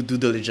do due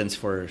diligence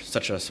for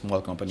such a small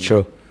company.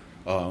 True.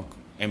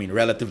 I mean,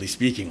 relatively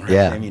speaking, right?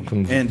 Yeah. I mean,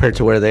 compared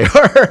to where they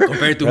are.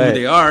 compared to Right. who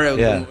they are.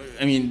 Yeah.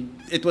 I mean,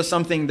 it was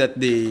something that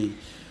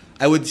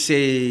I would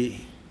say,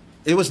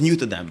 it was new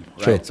to them,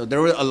 right? True. So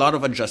there were a lot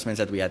of adjustments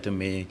that we had to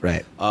make.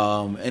 Right.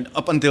 And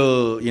up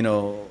until,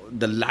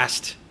 the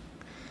last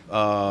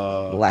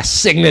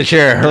Last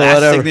signature or last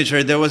whatever.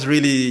 signature, there was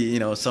really,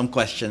 some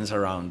questions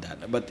around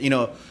that. But,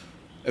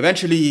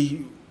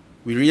 eventually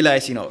we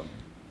realized,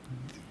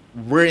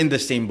 we're in the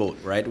same boat,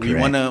 right?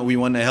 Correct. We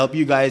wanna help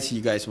you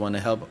guys want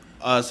to help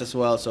us as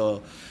well.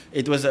 So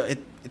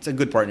it's a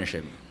good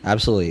partnership.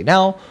 Absolutely.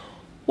 Now,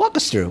 walk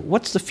us through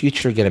what's the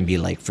future going to be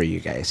like for you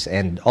guys,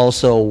 and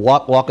also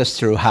walk us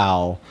through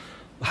how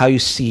you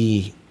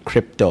see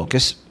crypto,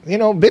 because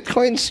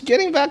Bitcoin's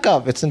getting back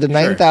up. It's in the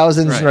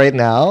 9,000s right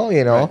now.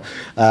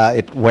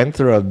 It went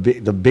through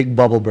the big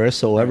bubble burst.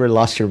 So whoever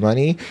lost your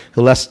money,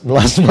 who lost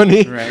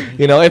money, Right.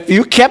 If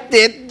you kept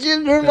it,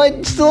 there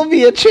might still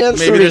be a chance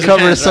Maybe to there's a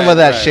recover chance, some right, of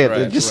that right, shit.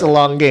 right, It's just right. a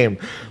long game.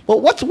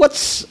 But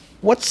what's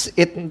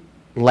it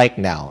like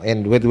now,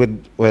 and with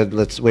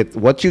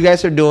what you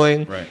guys are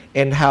doing, Right.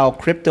 and how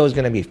crypto is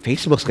going to be?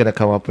 Facebook's going to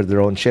come up with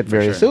their own shit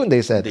very sure. soon,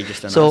 they said. They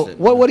just So announced it.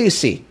 what do you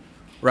see?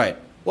 Right.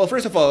 Well,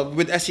 first of all,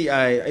 with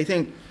SEI, I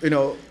think,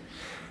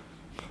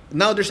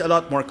 now there's a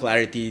lot more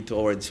clarity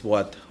towards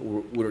what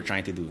we're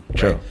trying to do.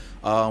 True.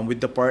 Right?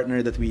 With the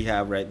partner that we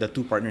have, right, the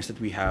two partners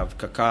that we have,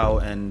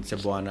 Kakao and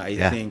Cebuana, I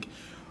think,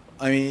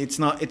 it's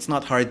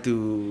not hard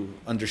to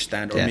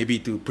understand or Yeah. maybe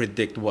to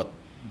predict what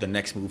the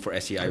next move for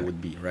SEI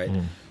would be, right?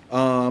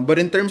 But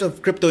in terms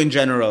of crypto in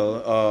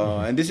general,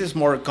 and this is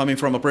more coming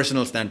from a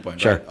personal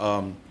standpoint, Sure.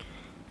 right?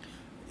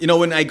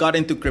 When I got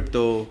into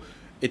crypto,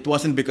 it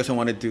wasn't because I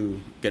wanted to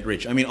get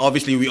rich. I mean,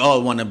 obviously we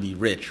all want to be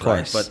rich,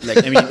 right? course. But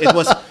it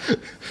was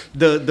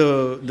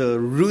the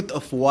root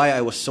of why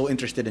I was so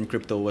interested in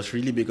crypto was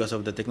really because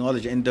of the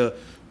technology and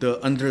the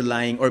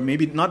underlying, or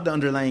maybe not the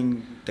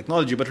underlying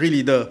technology, but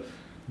really the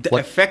What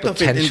effect of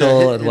it in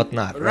potential and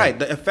whatnot, right. right?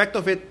 The effect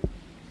of it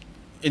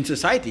in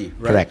society,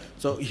 right? Correct.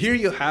 So here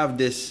you have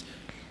this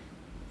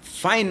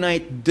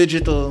finite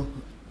digital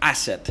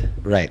asset,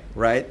 Right.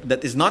 right?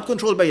 That is not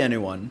controlled by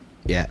anyone.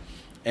 Yeah.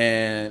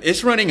 And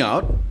it's running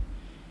out,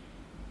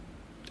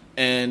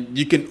 and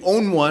you can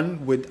own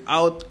one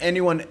without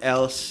anyone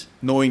else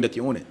knowing that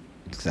you own it,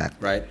 Exactly.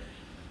 right?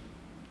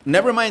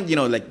 Never mind,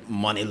 like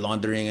money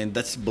laundering, and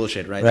that's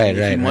bullshit, right? Right, If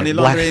you right, money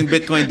right. laundering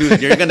Bitcoin,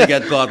 dude, you're gonna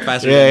get caught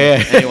faster Yeah,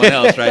 than yeah. anyone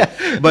else, right?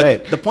 But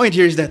Right. the point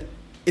here is that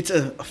it's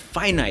a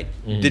finite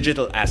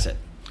digital asset.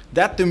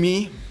 That to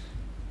me,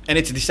 and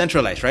it's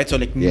decentralized, right? So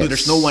Yes.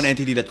 there's no one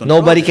entity that controls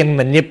Nobody it. can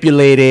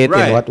manipulate it in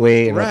Right. what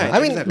way. and Right, whatnot. I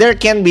mean, exactly. there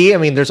can be. I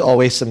mean, there's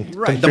always some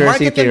Right. The conspiracy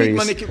market theories.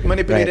 can be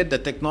manipulated. Right. The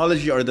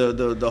technology or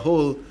the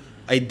whole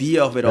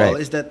idea of it all Right.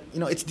 is that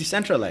it's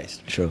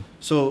decentralized. True.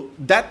 So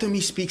that to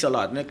me speaks a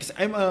lot. Because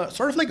I'm a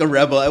sort of like a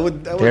rebel. I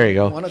would There you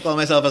go. want to call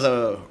myself as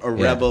a Yeah.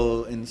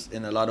 rebel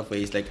in a lot of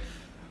ways. Like,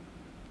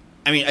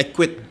 I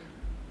quit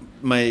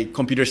my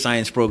computer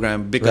science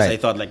program because Right. I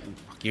thought like,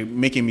 fuck, you're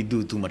making me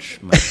do too much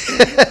math.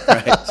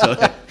 Right. So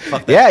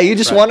fuck that. Yeah, you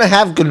just Right. want to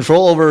have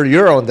control over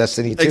your own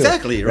destiny too.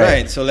 Exactly,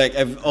 right. So like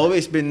I've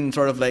always been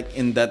sort of like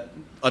in that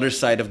other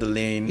side of the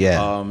lane.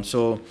 Yeah.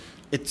 So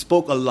it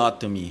spoke a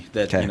lot to me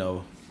that, Okay.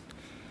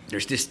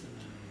 there's this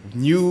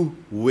new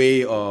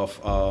way of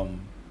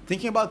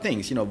thinking about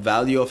things,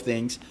 value of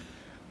things.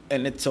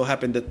 And it so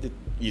happened that it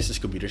uses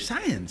computer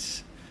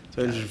science.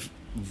 So it's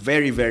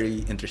very,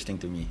 very interesting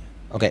to me.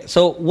 Okay,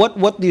 so what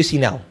do you see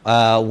now?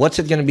 What's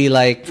it going to be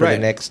like for the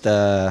Right. next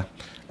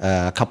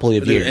couple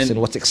of years,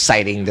 and what's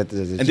exciting that?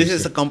 And this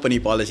is a company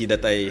policy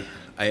that I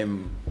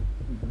am,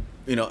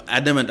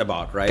 adamant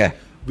about, right? Okay.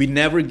 We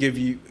never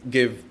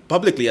give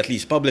publicly, at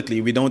least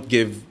publicly, we don't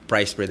give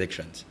price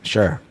predictions.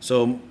 Sure.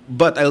 So,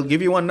 but I'll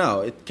give you one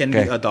now. It can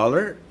Okay. be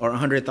 $1 or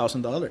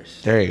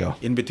 $100,000. There you go.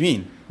 In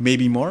between,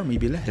 maybe more,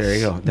 maybe less. There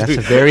you go. That's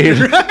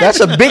that's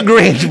a big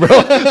range, bro.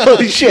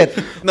 Holy shit.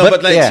 No,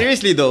 but like yeah.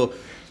 seriously though,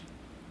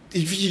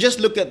 if you just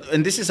look at,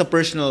 and this is a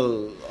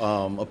personal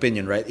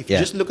opinion, right? If you Yeah.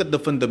 just look at the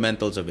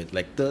fundamentals of it,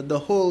 like the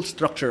whole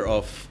structure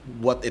of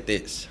what it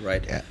is,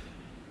 right? Yeah.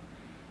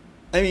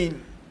 I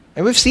mean,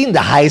 And we've seen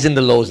the highs and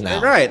the lows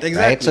now. Right,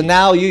 exactly. So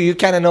now you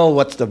kind of know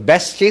what's the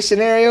best case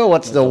scenario,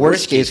 what's the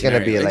worst case going to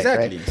be scenario. like.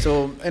 Exactly. Right?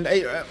 So, and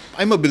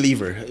I'm a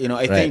believer. I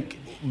Right. think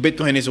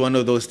Bitcoin is one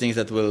of those things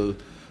that will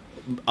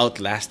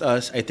outlast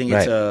us. I think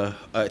Right.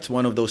 it's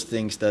one of those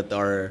things that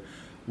are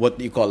what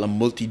you call a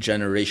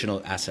multi-generational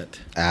asset.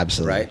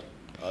 Absolutely. Right?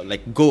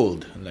 Like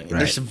gold. Like, Right.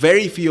 There's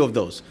very few of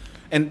those.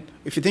 And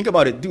if you think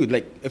about it, dude,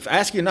 like if I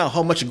ask you now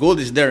how much gold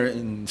is there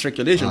in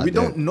circulation, we Dude.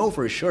 don't know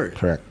for sure.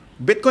 Correct.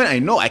 Bitcoin, I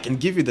know I can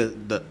give you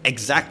the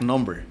exact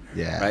number.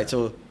 Yeah. Right.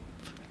 So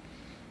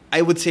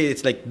I would say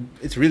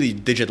it's really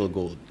digital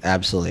gold.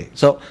 Absolutely.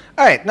 So,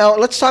 all right, now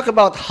let's talk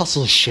about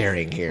hustle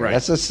sharing here. Right.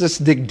 Let's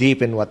just dig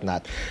deep and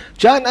whatnot.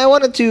 John, I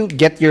wanted to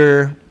get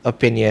your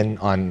opinion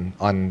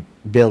on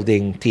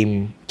building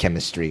team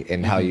chemistry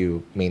and how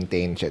you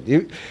maintain shit.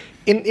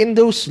 In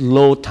those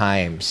low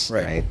times,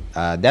 right?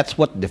 That's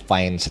what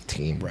defines a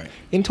team. Right.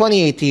 In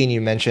 2018,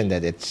 you mentioned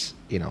that it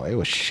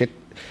was shit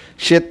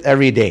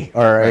every day,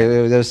 or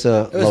there was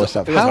low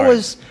stuff. How hard.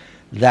 was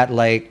that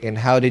like, and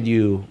how did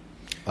you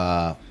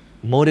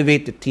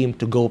motivate the team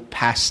to go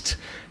past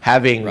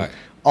having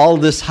all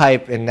this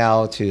hype and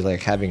now to like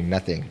having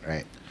nothing,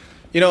 right?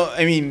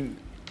 I mean,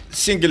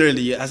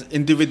 singularly, as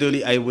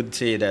individually, I would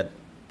say that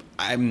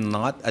I'm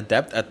not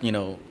adept at,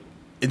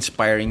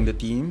 inspiring the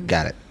team.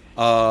 Got it.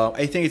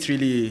 I think it's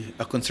really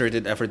a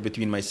concerted effort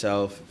between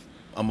myself,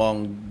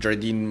 among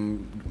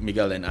Jardine,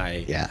 Miguel, and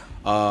I. Yeah.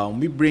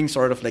 We bring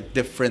sort of like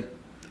different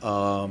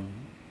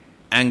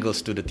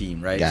angles to the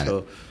team, right? Got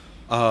so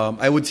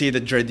I would say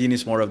that Jardine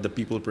is more of the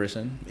people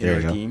person in There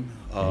our you go. team,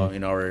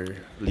 in our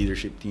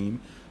leadership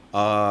team.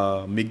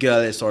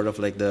 Miguel is sort of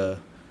like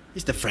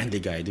he's the friendly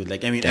guy, dude.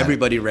 Like, I mean,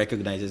 everybody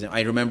recognizes him.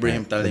 I remember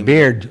him telling me.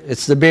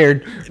 It's the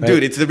beard. Right?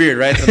 Dude, it's the beard,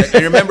 right? So, like, I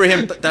remember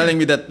him telling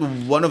me that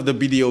one of the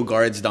BDO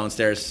guards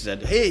downstairs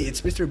said, "Hey, it's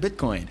Mr.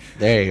 Bitcoin."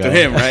 There you to go.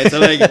 him, right? So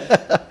like,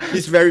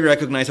 he's very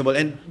recognizable.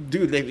 And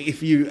dude, like,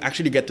 if you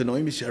actually get to know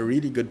him, he's a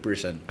really good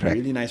person, Correct. a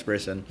really nice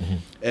person.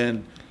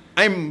 And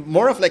I'm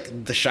more of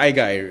like the shy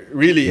guy,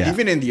 really, Yeah.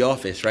 even in the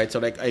office, right? So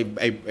like,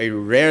 I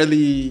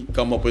rarely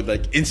come up with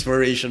like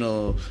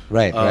inspirational,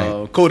 Right.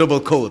 quotable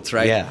quotes,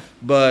 right? Yeah.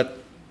 But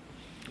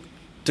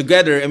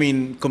together, I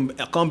mean,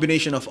 a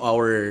combination of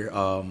our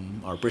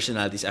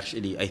personalities,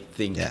 actually, I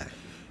think,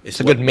 It's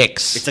a good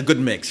mix. It's a good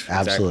mix.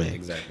 Absolutely.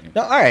 Exactly.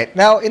 Now, all right.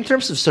 Now, in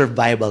terms of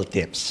survival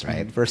tips,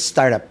 right, for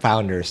startup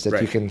founders that you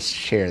Right. can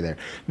share there,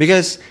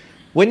 because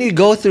when you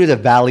go through the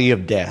valley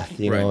of death,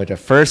 Right. the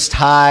first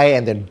high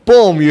and then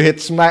boom, you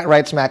hit smack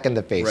in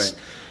the face.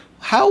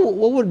 Right.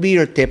 What would be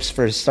your tips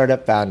for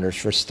startup founders,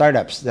 for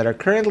startups that are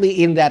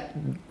currently in that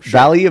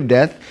valley of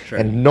death Sure.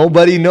 and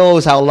nobody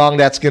knows how long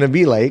that's going to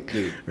be like,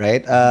 Dude.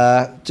 right?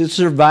 To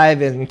survive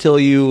until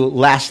you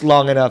last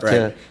long enough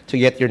Right. to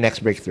get your next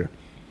breakthrough.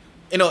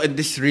 And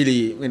this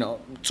really,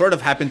 sort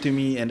of happened to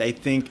me, and I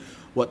think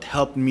what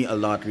helped me a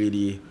lot,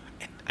 really,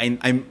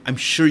 I'm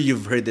sure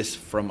you've heard this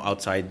from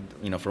outside,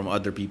 from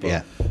other people.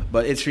 Yeah.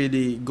 But it's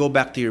really go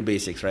back to your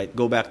basics, right?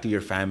 Go back to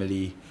your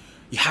family.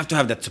 You have to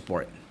have that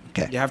support.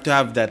 Okay. You have to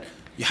have that.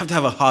 You have to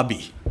have a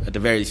hobby at the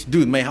very least.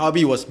 Dude, my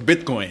hobby was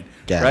Bitcoin,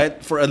 Got it. right?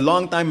 For a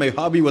long time, my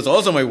hobby was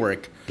also my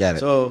work. Got it.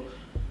 So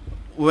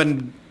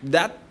when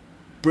that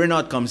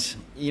burnout comes,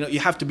 you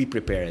have to be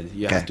prepared.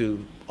 You have Okay.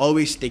 to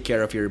always take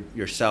care of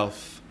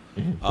yourself,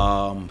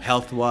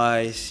 health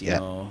wise.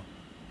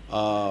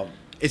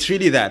 It's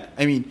really that.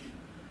 I mean,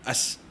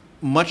 as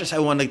much as I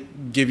want to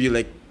give you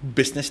like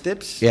business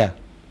tips, Yeah.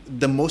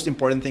 the most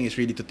important thing is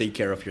really to take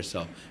care of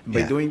yourself. And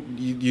by Yeah. doing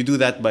you do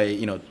that by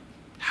you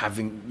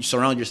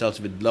surround yourselves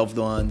with loved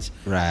ones.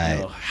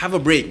 Right. Have a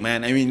break,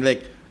 man. I mean,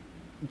 like,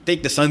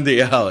 take the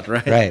Sunday out,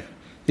 right? Right.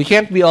 You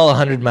can't be all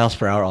 100 miles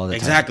per hour all the time.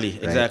 Exactly,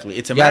 right? exactly.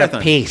 It's a you gotta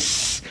marathon.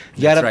 pace. You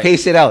That's gotta right.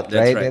 pace it out, That's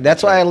right? right. And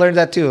That's that's why I right. learned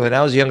that too. When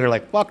I was younger,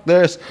 like, fuck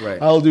this. Right.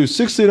 I'll do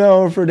 16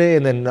 hours per day,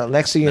 and then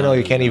next thing you know,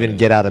 you can't even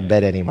get out of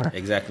bed anymore.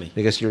 Exactly.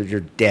 Because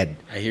you're dead.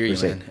 I hear you, per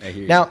se. man. I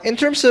hear you. Now, in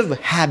terms of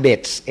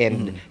habits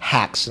and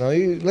hacks,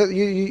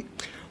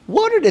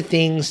 what are the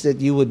things that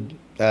you would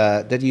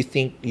that you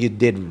think you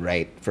did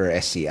right for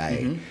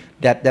SCI?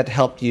 That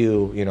helped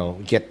you,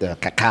 get the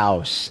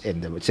cacaos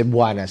and the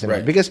cebuanas and all.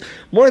 Right. Because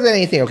more than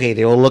anything, okay,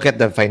 they will look at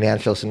the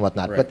financials and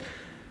whatnot, Right. but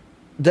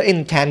the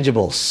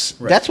intangibles,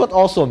 Right. that's what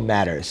also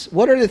matters.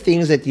 What are the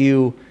things that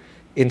you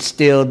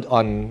instilled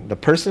on the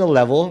personal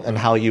level and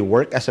how you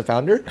work as a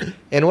founder?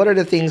 And what are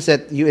the things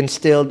that you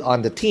instilled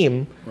on the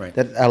team Right.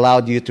 that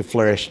allowed you to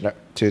flourish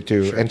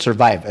and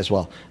survive as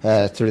well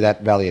through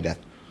that valley of death?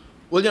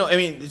 Well, I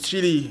mean, it's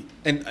really,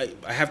 and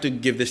I have to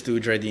give this to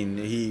Jardine.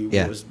 He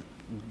Yeah. was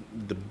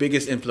the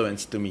biggest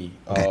influence to me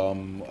Okay.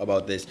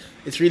 about this.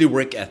 It's really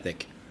work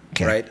ethic,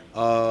 Okay. right?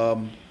 I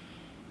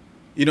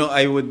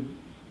would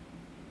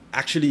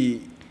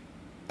actually,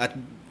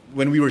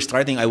 when we were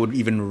starting, I would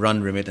even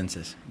run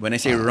remittances. When I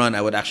say run,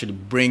 I would actually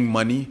bring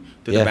money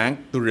to Yeah. the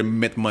bank to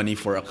remit money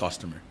for a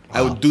customer.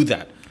 I would do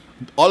that.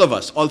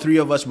 All three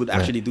of us would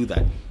actually do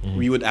that.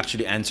 We would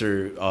actually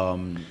answer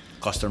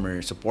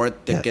customer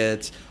support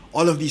tickets,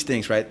 all of these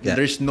things, right? Yeah.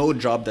 There's no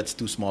job that's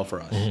too small for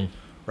us,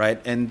 right?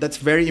 And that's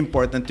very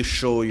important to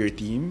show your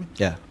team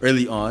Yeah.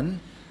 early on.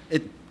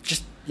 It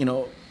just,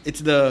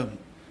 it's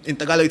in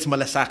Tagalog, it's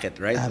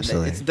malasakit, right?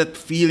 Absolutely. It's that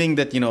feeling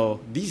that,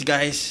 these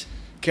guys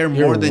care You're-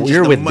 more than just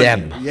you're the with money.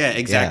 them. Yeah,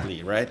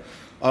 exactly, right?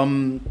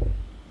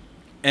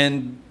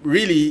 And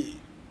really,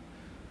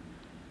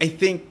 I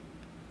think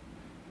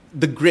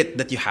the grit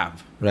that you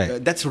have,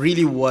 Right. that's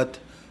really what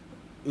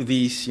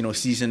these,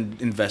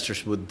 seasoned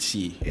investors would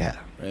see. Yeah.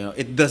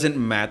 It doesn't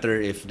matter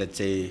if, let's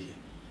say,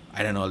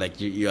 I don't know, like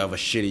you have a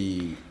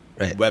shitty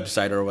Right.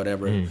 website or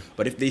whatever,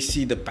 but if they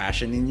see the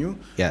passion in you,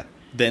 Yeah.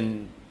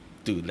 then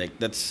dude, like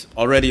that's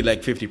already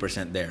like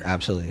 50% there.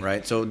 Absolutely.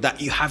 Right? So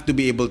that you have to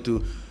be able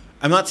to,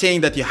 I'm not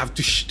saying that you have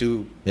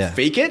to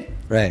fake it.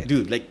 Right.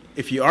 Dude, like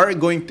if you are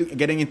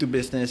getting into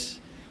business,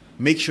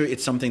 make sure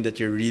it's something that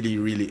you're really,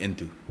 really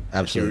into. That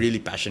Absolutely. you're really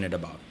passionate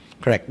about.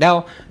 Correct.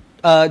 Now,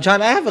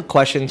 John, I have a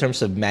question in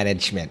terms of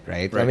management,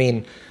 right? I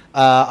mean,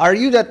 are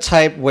you that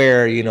type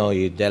where,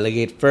 you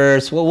delegate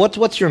first? Well,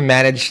 what's your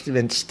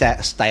management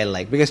style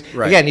like? Because,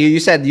 again, you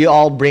said you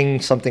all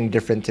bring something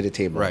different to the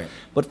table. Right.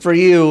 But for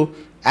you,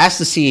 as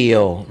the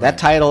CEO, that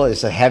title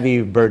is a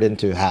heavy burden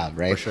to have,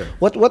 right? For sure.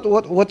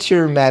 What's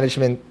your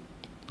management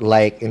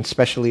like, and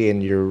especially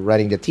in your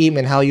running the team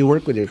and how you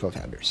work with your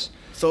co-founders?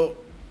 So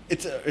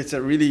it's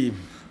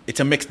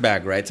a mixed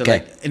bag, right? So Okay.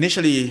 like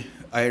initially,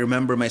 I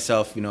remember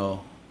myself,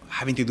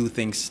 having to do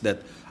things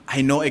that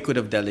I know I could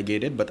have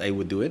delegated, but I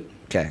would do it.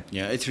 Okay.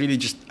 Yeah, it's really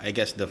just, I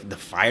guess, the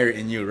fire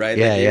in you, right?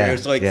 Yeah, like, yeah, you're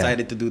so yeah.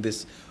 excited to do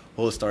this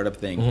whole startup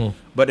thing. Mm-hmm.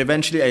 But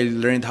eventually, I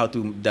learned how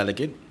to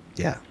delegate.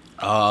 Yeah.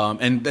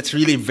 And that's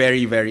really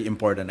very, very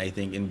important, I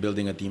think, in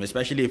building a team,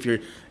 especially if you're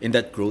in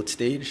that growth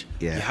stage.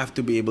 Yeah. You have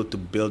to be able to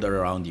build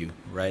around you,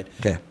 right?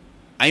 Okay.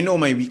 I know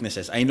my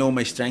weaknesses. I know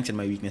my strengths and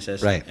my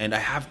weaknesses. Right. And I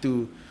have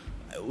to,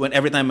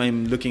 every time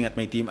I'm looking at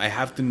my team, I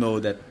have to know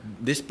that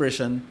this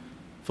person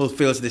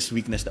fulfills this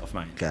weakness of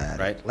mine. Got it.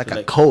 Right? Like So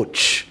a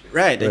coach.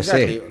 Right, per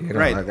exactly. se.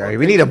 Right. Okay,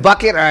 we need a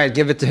bucket. All right,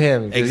 give it to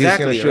him. 'cause he's gonna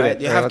Exactly, shoot right?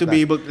 it, You have to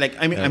be whatnot. able, like,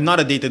 I mean, I'm not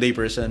a day-to-day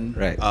person.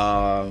 Right.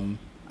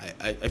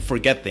 I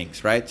forget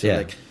things, right? So, Yeah.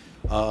 like,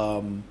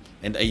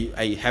 and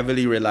I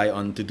heavily rely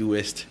on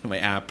Todoist, my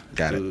app,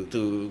 Got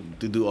to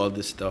do all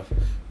this stuff.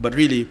 But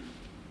really,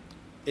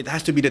 it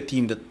has to be the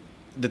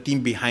team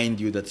behind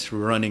you that's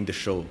running the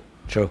show.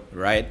 True.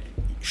 Right?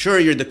 Sure,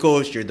 you're the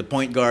coach, you're the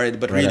point guard,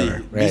 but really,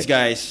 Whatever, right. these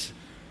guys,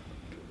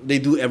 they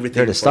do everything.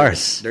 They're the for you.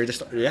 stars. They're the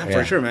stars. Yeah, Yeah.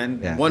 for sure,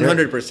 man. Yeah.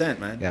 100%,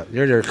 man. Yeah,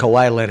 you're their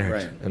Kawhi Leonard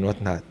Right. and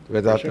whatnot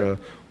without sure. the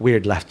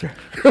weird laughter.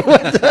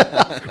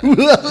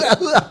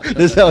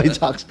 This is how he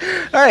talks.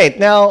 All right,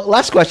 now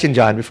last question,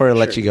 John, before I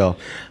let Sure. you go.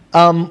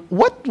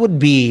 What would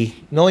be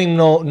knowing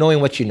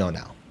what you know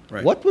now?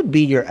 Right. What would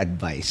be your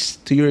advice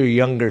to your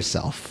younger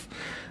self?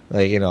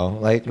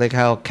 Like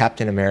how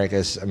Captain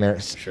America's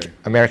Sure.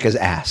 America's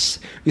ass.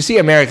 You see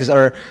America's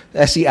or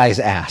SEI's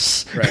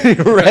ass. Right.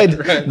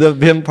 Read Right. the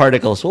BIM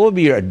particles. What would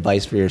be your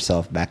advice for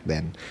yourself back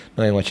then,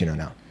 knowing what you know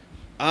now?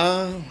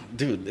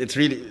 Dude, it's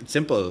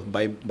simple.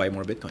 Buy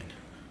more Bitcoin.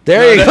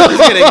 There you go.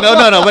 Just kidding.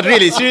 No. But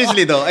really,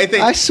 seriously though, I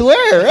think, I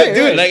swear, right?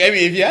 dude. right. Like, I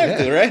mean, if you have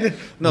to, right?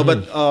 No,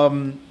 but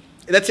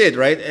that's it,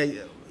 right?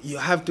 You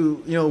have to,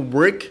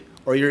 work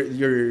or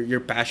your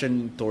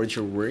passion towards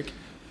your work.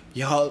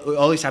 You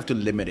always have to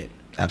limit it.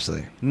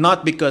 Absolutely.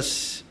 Not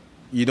because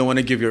you don't want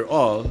to give your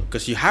all,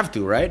 because you have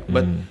to, right?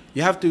 But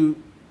you have to.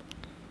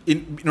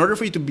 In order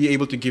for you to be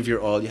able to give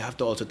your all, you have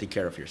to also take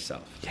care of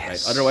yourself.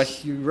 Yes. Right?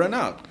 Otherwise, you run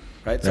out.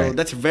 Right. So Right.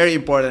 that's very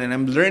important, and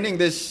I'm learning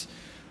this.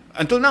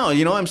 Until now,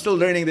 I'm still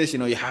learning this.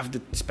 You have to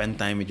spend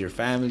time with your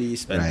family,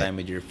 spend Right. time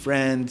with your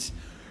friends,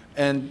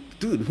 and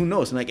dude, who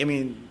knows? Like, I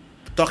mean,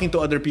 talking to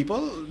other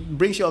people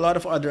brings you a lot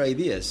of other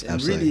ideas, and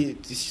Absolutely. really,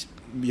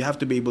 you have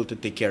to be able to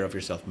take care of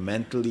yourself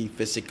mentally,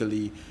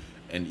 physically,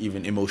 and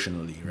even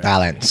emotionally. Right?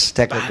 Balance,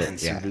 technically.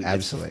 Balance, Yeah, it's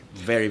absolutely.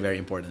 very, very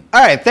important.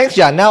 All right, thanks,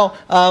 John. Now,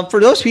 for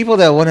those people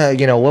that want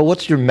to,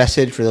 what's your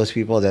message for those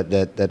people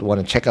that want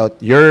to check out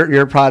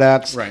your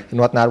products Right. and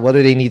whatnot? What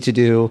do they need to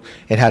do,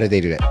 and how do they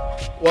do that?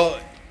 Well,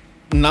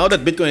 now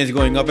that Bitcoin is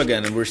going up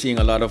again, and we're seeing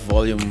a lot of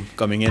volume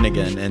coming in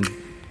again, and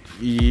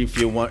if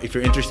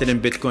you're interested in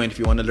Bitcoin, if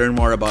you want to learn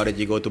more about it,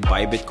 you go to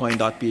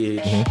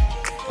buybitcoin.ph.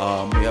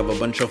 We have a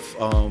bunch of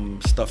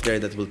stuff there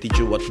that will teach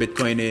you what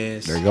Bitcoin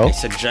is. There you go. I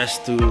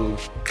suggest to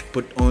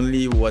put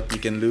only what you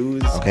can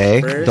lose.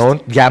 Okay, first.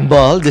 don't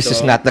gamble. This is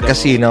Don't- not the don't-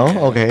 casino. yeah.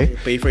 Okay.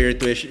 Pay for your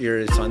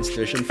son's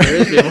tuition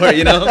first before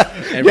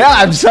and- Yeah,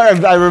 I'm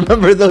sorry. I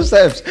remember those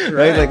times. Right?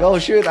 Right. Like, oh,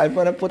 shoot, I'm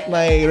going to put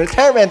my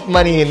retirement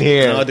money in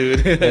here. No,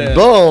 dude. And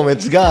boom,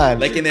 it's gone.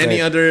 Like in any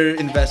Right. other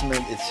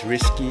investment, it's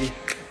risky.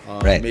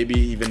 Right. Maybe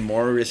even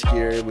more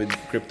riskier with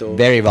crypto.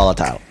 Very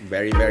volatile.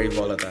 very, very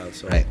volatile.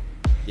 So, Right.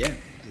 yeah.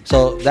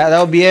 So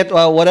that'll be it.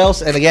 What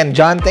else? And again,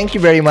 John, thank you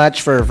very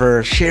much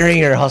for sharing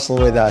your hustle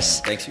with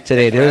us Thanks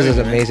today. for This is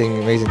having me,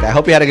 man. amazing. I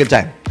hope you had a good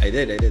time. I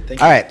did. Thank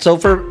you. All right. So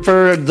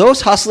for those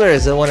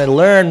hustlers that want to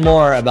learn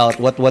more about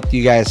what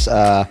you guys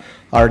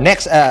our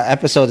next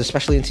episode,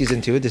 especially in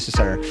season 2, this is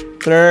our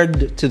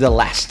third to the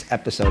last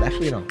episode.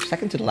 Actually, no,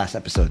 second to the last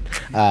episode.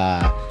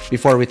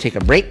 Before we take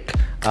a break,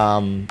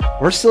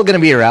 we're still gonna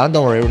be around.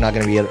 Don't worry, we're not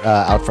gonna be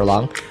out for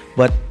long.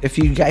 But if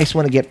you guys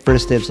want to get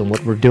first dibs on what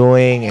we're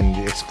doing and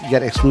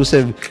get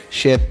exclusive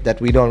shit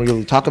that we don't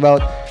really talk about,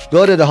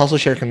 go to the Hustle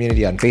Share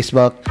community on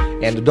Facebook.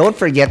 And don't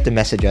forget to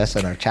message us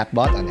on our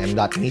chatbot on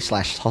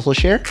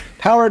m.me/hustleshare,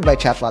 powered by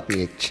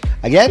ChatbotPH.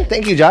 Again,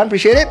 thank you, John.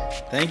 Appreciate it.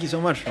 Thank you so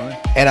much, Ron.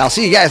 And I'll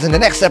see you guys in the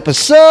next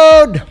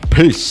episode.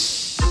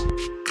 Peace.